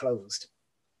 eyes closed.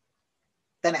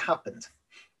 Then it happened.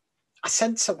 I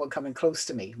sensed someone coming close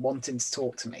to me, wanting to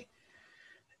talk to me.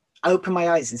 I open my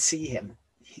eyes and see him.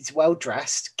 He's well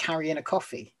dressed, carrying a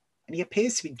coffee, and he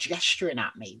appears to be gesturing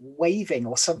at me, waving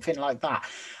or something like that.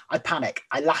 I panic.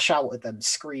 I lash out at them,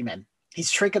 screaming.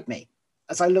 He's triggered me.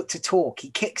 As I look to talk, he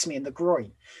kicks me in the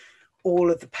groin.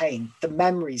 All of the pain, the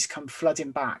memories come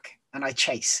flooding back, and I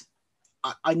chase.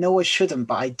 I know I shouldn't,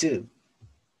 but I do.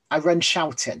 I run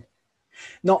shouting.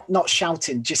 Not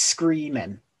shouting, just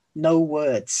screaming. No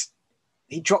words.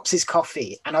 He drops his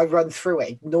coffee, and I run through it,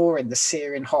 ignoring the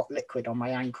searing hot liquid on my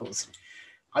ankles.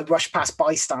 I rush past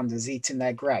bystanders eating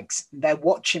their Gregs. They're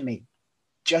watching me,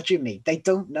 judging me. They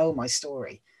don't know my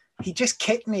story. He just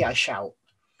kicked me, I shout.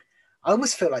 I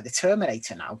almost feel like the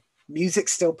Terminator now. Music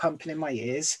still pumping in my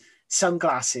ears,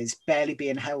 sunglasses barely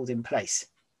being held in place.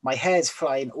 My hair's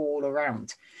flying all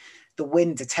around. The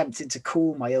wind attempting to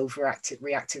cool my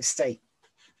reactive state.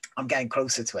 I'm getting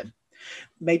closer to him.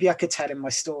 Maybe I could tell him my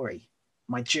story,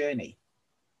 my journey.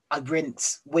 I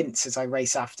wince as I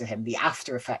race after him, the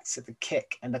after effects of the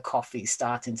kick and the coffee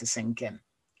starting to sink in.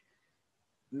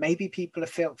 Maybe people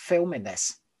are filming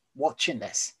this, watching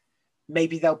this.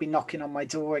 Maybe they'll be knocking on my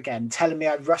door again, telling me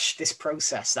I rushed this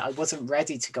process, that I wasn't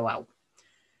ready to go out.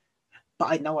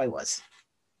 But I know I was.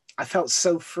 I felt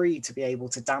so free to be able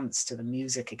to dance to the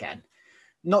music again.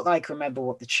 Not that I can remember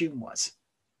what the tune was.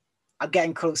 I'm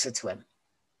getting closer to him.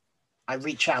 I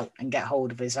reach out and get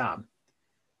hold of his arm.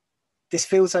 This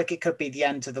feels like it could be the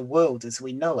end of the world as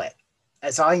we know it,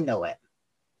 as I know it,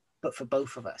 but for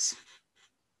both of us.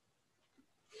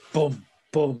 Boom,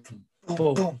 boom,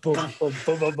 boom, boom, boom, boom,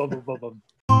 boom, boom, boom, boom, boom.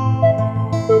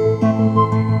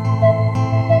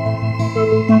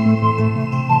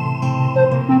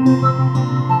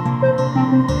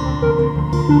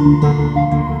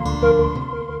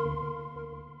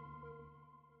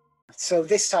 So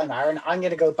this time, Aaron, I'm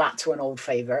going to go back to an old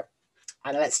favourite,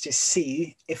 and let's just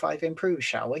see if I've improved,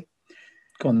 shall we?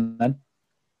 Go on then.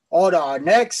 On our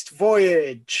next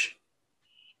voyage.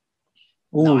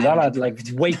 Oh, No, that had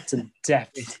improved. like weight and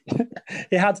depth.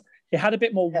 it had a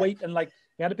bit more weight and like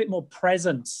it had a bit more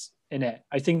presence in it.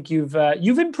 I think you've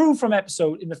improved from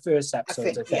episode in the first episode.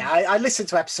 I think. Yeah, I listened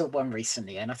to episode 1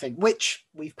 recently, and I think which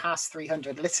we've passed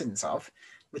 300 listens of,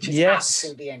 which is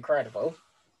absolutely incredible.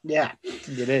 Yeah,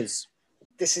 it is.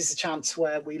 This is a chance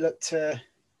where we look to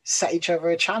set each other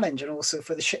a challenge, and also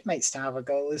for the shipmates to have a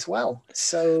goal as well.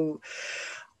 So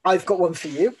I've got one for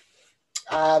you.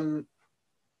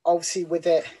 Obviously, with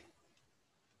it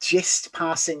just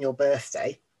passing your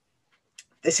birthday,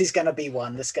 this is going to be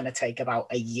one that's going to take about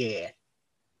a year.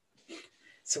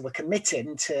 So we're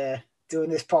committing to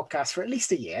doing this podcast for at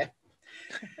least a year.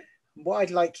 What I'd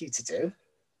like you to do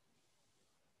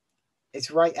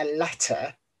is write a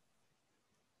letter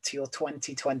to your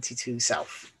 2022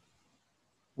 self.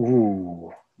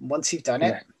 Ooh. Once you've done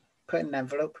it, put it in an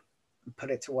envelope and put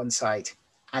it to one side.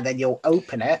 And then you'll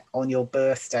open it on your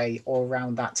birthday or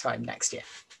around that time next year.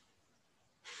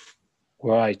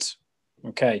 Right.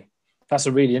 Okay. That's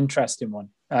a really interesting one.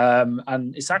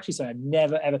 And it's actually something I've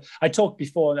never, ever... I talked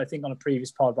before, I think, on a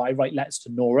previous pod, but I write letters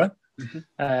to Nora.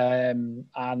 Mm-hmm.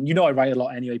 And, you know, I write a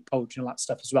lot anyway, poetry and all that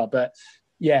stuff as well. But,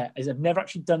 yeah, I've never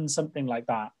actually done something like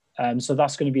that. So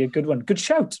that's going to be a good one. Good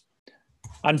shout.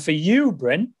 And for you,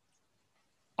 Bryn,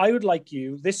 I would like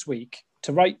you this week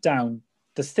to write down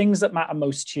the things that matter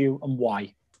most to you and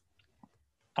why.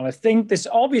 And I think this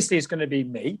obviously is going to be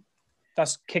me.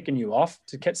 That's kicking you off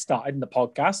to get started in the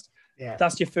podcast. Yeah.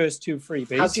 That's your first 2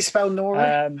 freebies. How do you spell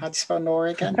Nora? How do you spell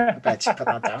Nora again? I bet you put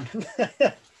that down.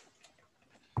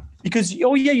 Because,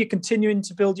 you're continuing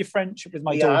to build your friendship with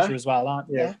my daughter as well, aren't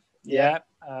you? Yeah.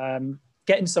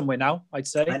 Getting somewhere now, I'd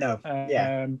say. I know.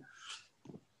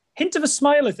 Hint of a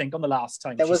smile, I think, on the last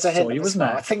time. There was a hint of a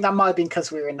smile. I think that might have been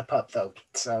because we were in the pub, though.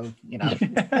 So, you know.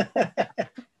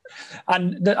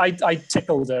 And I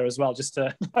tickled her as well, just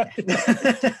to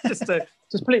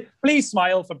please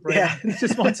smile for Bryn. Yeah.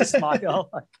 Just want to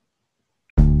smile.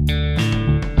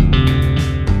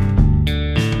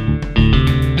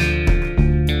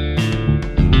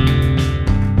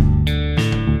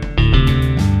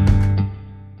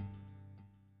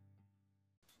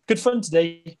 Good fun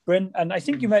today, Bryn. And I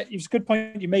think it was a good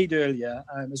point you made earlier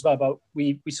as well about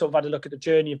we sort of had a look at the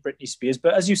journey of Britney Spears.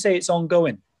 But as you say, it's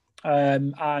ongoing.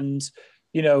 And,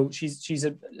 you know, she's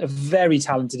a very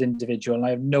talented individual. And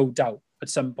I have no doubt at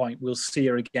some point we'll see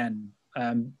her again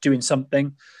doing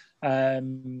something.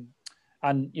 And,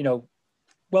 you know,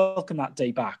 welcome that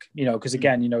day back, you know, because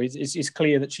again, you know, it's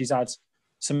clear that she's had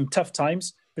some tough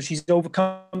times, but she's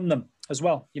overcome them as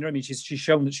well. You know what I mean? She's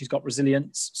shown that she's got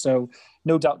resilience. So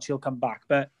no doubt she'll come back.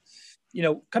 But, you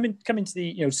know, coming to the,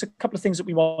 you know, a couple of things that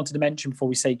we wanted to mention before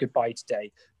we say goodbye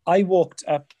today. I walked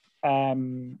up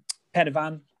Pen y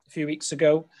Fan a few weeks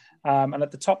ago. And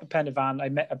at the top of Pen y Fan, I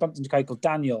bumped into a guy called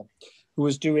Daniel, who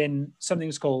was doing something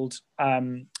that's called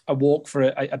a walk for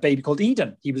a baby called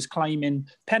Eden. He was climbing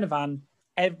Pen y Fan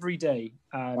every day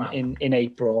in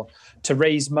April to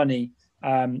raise money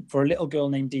for a little girl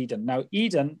named Eden. Now,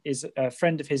 Eden is a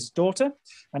friend of his daughter,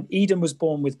 and Eden was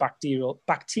born with bacterial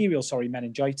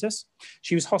meningitis.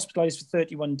 She was hospitalized for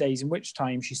 31 days, in which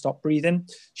time she stopped breathing.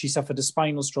 She suffered a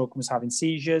spinal stroke and was having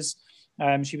seizures.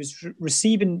 She was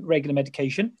receiving regular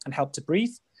medication and helped to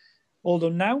breathe. Although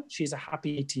now she's a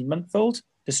happy 18-month-old,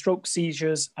 the stroke,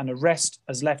 seizures, and arrest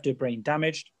has left her brain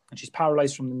damaged, and she's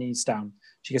paralyzed from the knees down.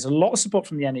 She gets a lot of support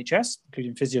from the NHS,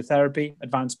 including physiotherapy,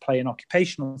 advanced play and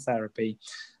occupational therapy.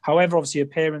 However, obviously her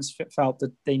parents felt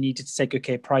that they needed to take her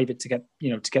care private to get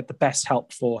the best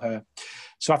help for her.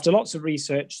 So after lots of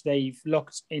research, they've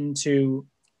looked into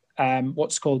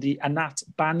what's called the Anat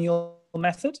Baniel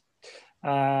method.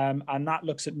 And that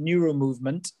looks at neural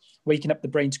movement, waking up the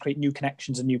brain to create new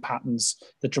connections and new patterns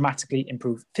that dramatically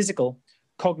improve physical,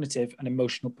 cognitive, and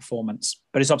emotional performance.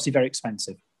 But it's obviously very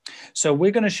expensive. So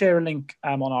we're going to share a link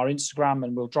on our Instagram,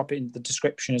 and we'll drop it in the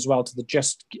description as well to the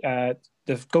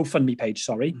GoFundMe page.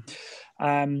 Sorry,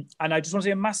 and I just want to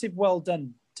say a massive well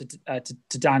done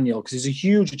to Daniel, because it's a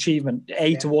huge achievement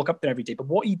to walk up there every day. But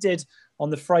what he did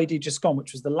on the Friday just gone,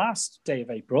 which was the last day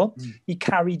of April, he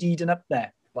carried Eden up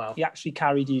there. Wow. He actually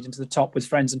carried Eden to the top with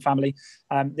friends and family.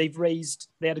 They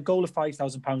had a goal of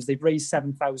 £5,000. They've raised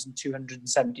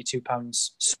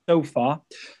 £7,272 so far.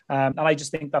 And I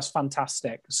just think that's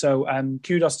fantastic. So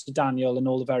kudos to Daniel, and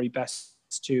all the very best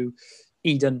to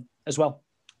Eden as well.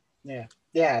 Yeah,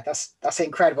 that's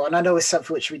incredible. And I know it's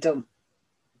something which we don't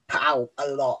put out a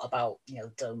lot about, you know,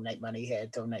 donate money here,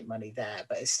 donate money there,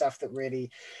 but it's stuff that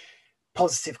really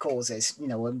positive causes, you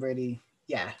know, and really,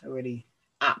 a really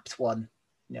apt one,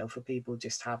 you know, for people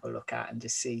just to have a look at and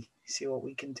just see what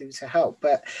we can do to help.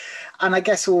 And I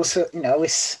guess also, you know,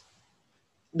 it's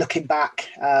looking back,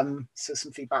 so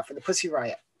some feedback from the Pussy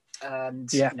Riot,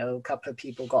 and you know, a couple of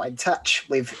people got in touch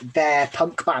with their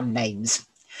punk band names.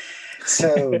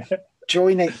 So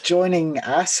joining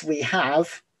us, we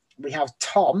have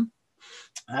Tom,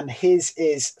 and his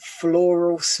is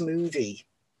Floral Smoothie.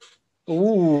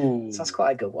 Ooh, so that's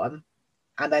quite a good one.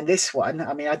 And then this one,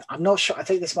 I mean, I'm not sure. I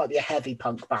think this might be a heavy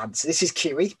punk band. So this is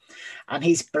Kiwi, and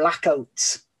he's Black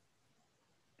Oats.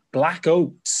 Black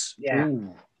Oats. Yeah.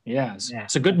 Ooh, yeah.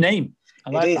 It's a good name. I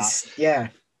like that. Yeah.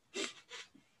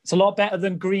 It's a lot better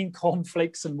than green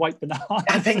cornflakes and white banana.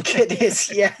 I think it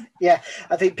is. Yeah.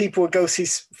 I think people would go see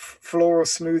Floral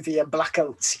Smoothie and Black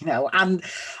Oats, you know. And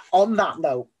on that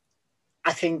note,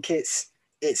 I think it's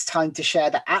time to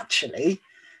share that actually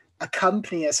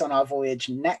accompany us on our voyage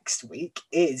next week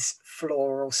is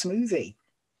Floral Smoothie.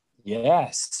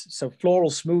 Yes. So Floral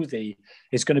Smoothie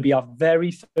is going to be our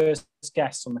very first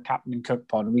guest on the Captain and Cook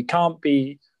pod. And we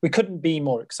couldn't be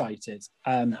more excited.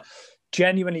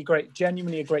 Genuinely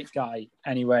a great guy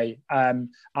anyway. And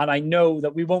I know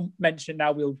that we won't mention it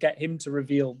now. We'll get him to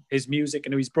reveal his music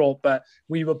and who he's brought, but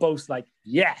we were both like,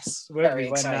 yes, very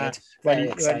excited. When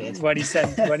he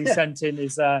sent in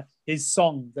his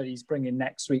song that he's bringing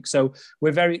next week. So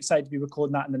we're very excited to be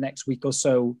recording that in the next week or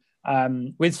so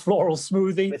with Floral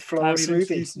Smoothie.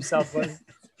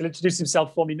 He'll introduce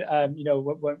himself for me, you know,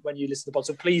 when you listen to the pod.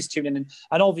 So please tune in,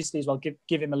 and obviously as well,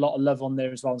 give him a lot of love on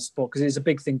there as well, and support, because it's a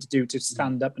big thing to do, to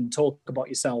stand up and talk about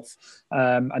yourself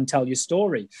and tell your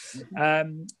story.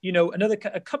 You know,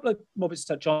 a couple of more bits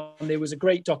to touch on. There was a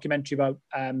great documentary about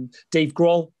Dave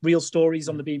Grohl, Real Stories,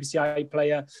 on the BBC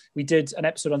iPlayer. We did an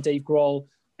episode on Dave Grohl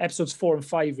episodes 4 and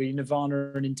 5, really,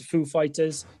 Nirvana and into Foo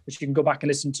Fighters, which you can go back and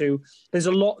listen to. There's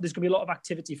going to be a lot of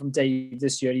activity from Dave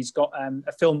this year. He's got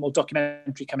a film or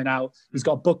documentary coming out. He's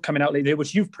got a book coming out later,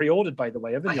 which you've pre-ordered, by the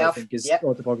way, haven't you? I think is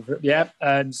autobiography. Yeah.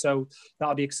 And so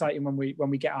that'll be exciting when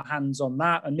we get our hands on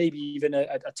that, and maybe even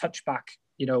a touchback,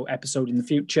 episode in the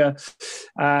future.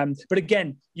 But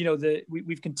again,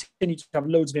 we've continued to have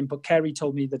loads of input. Kerry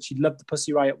told me that she loved the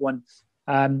Pussy Riot one.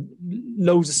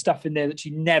 Loads of stuff in there that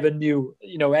she never knew,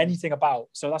 anything about.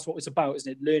 So that's what it's about,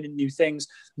 isn't it? Learning new things.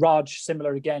 Raj,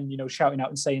 similar again, shouting out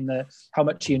and saying how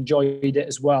much he enjoyed it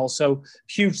as well. So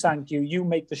huge thank you. You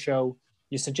make the show,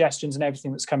 your suggestions and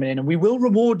everything that's coming in, and we will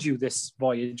reward you this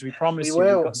voyage. We promise you.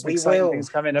 We've got some exciting things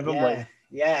coming, haven't we?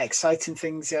 Yeah, exciting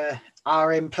things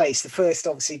are in place. The first,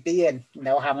 obviously, being,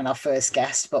 having our first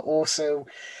guest, but also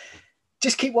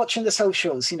just keep watching the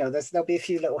socials. There'll be a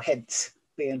few little hints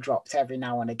being dropped every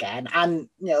now and again, and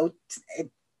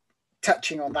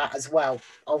touching on that as well,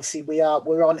 obviously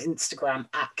we're on Instagram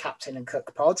at Captain and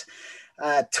Cook Pod.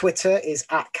 Twitter is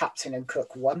at Captain and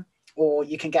Cook 1, or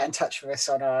you can get in touch with us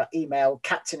on our email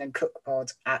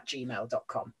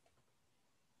captainandcookpod@gmail.com.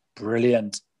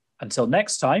 Brilliant. Until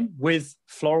next time, with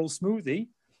Floral Smoothie,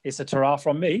 it's a ta-ra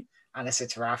from me and it's a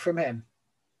ta-ra from him.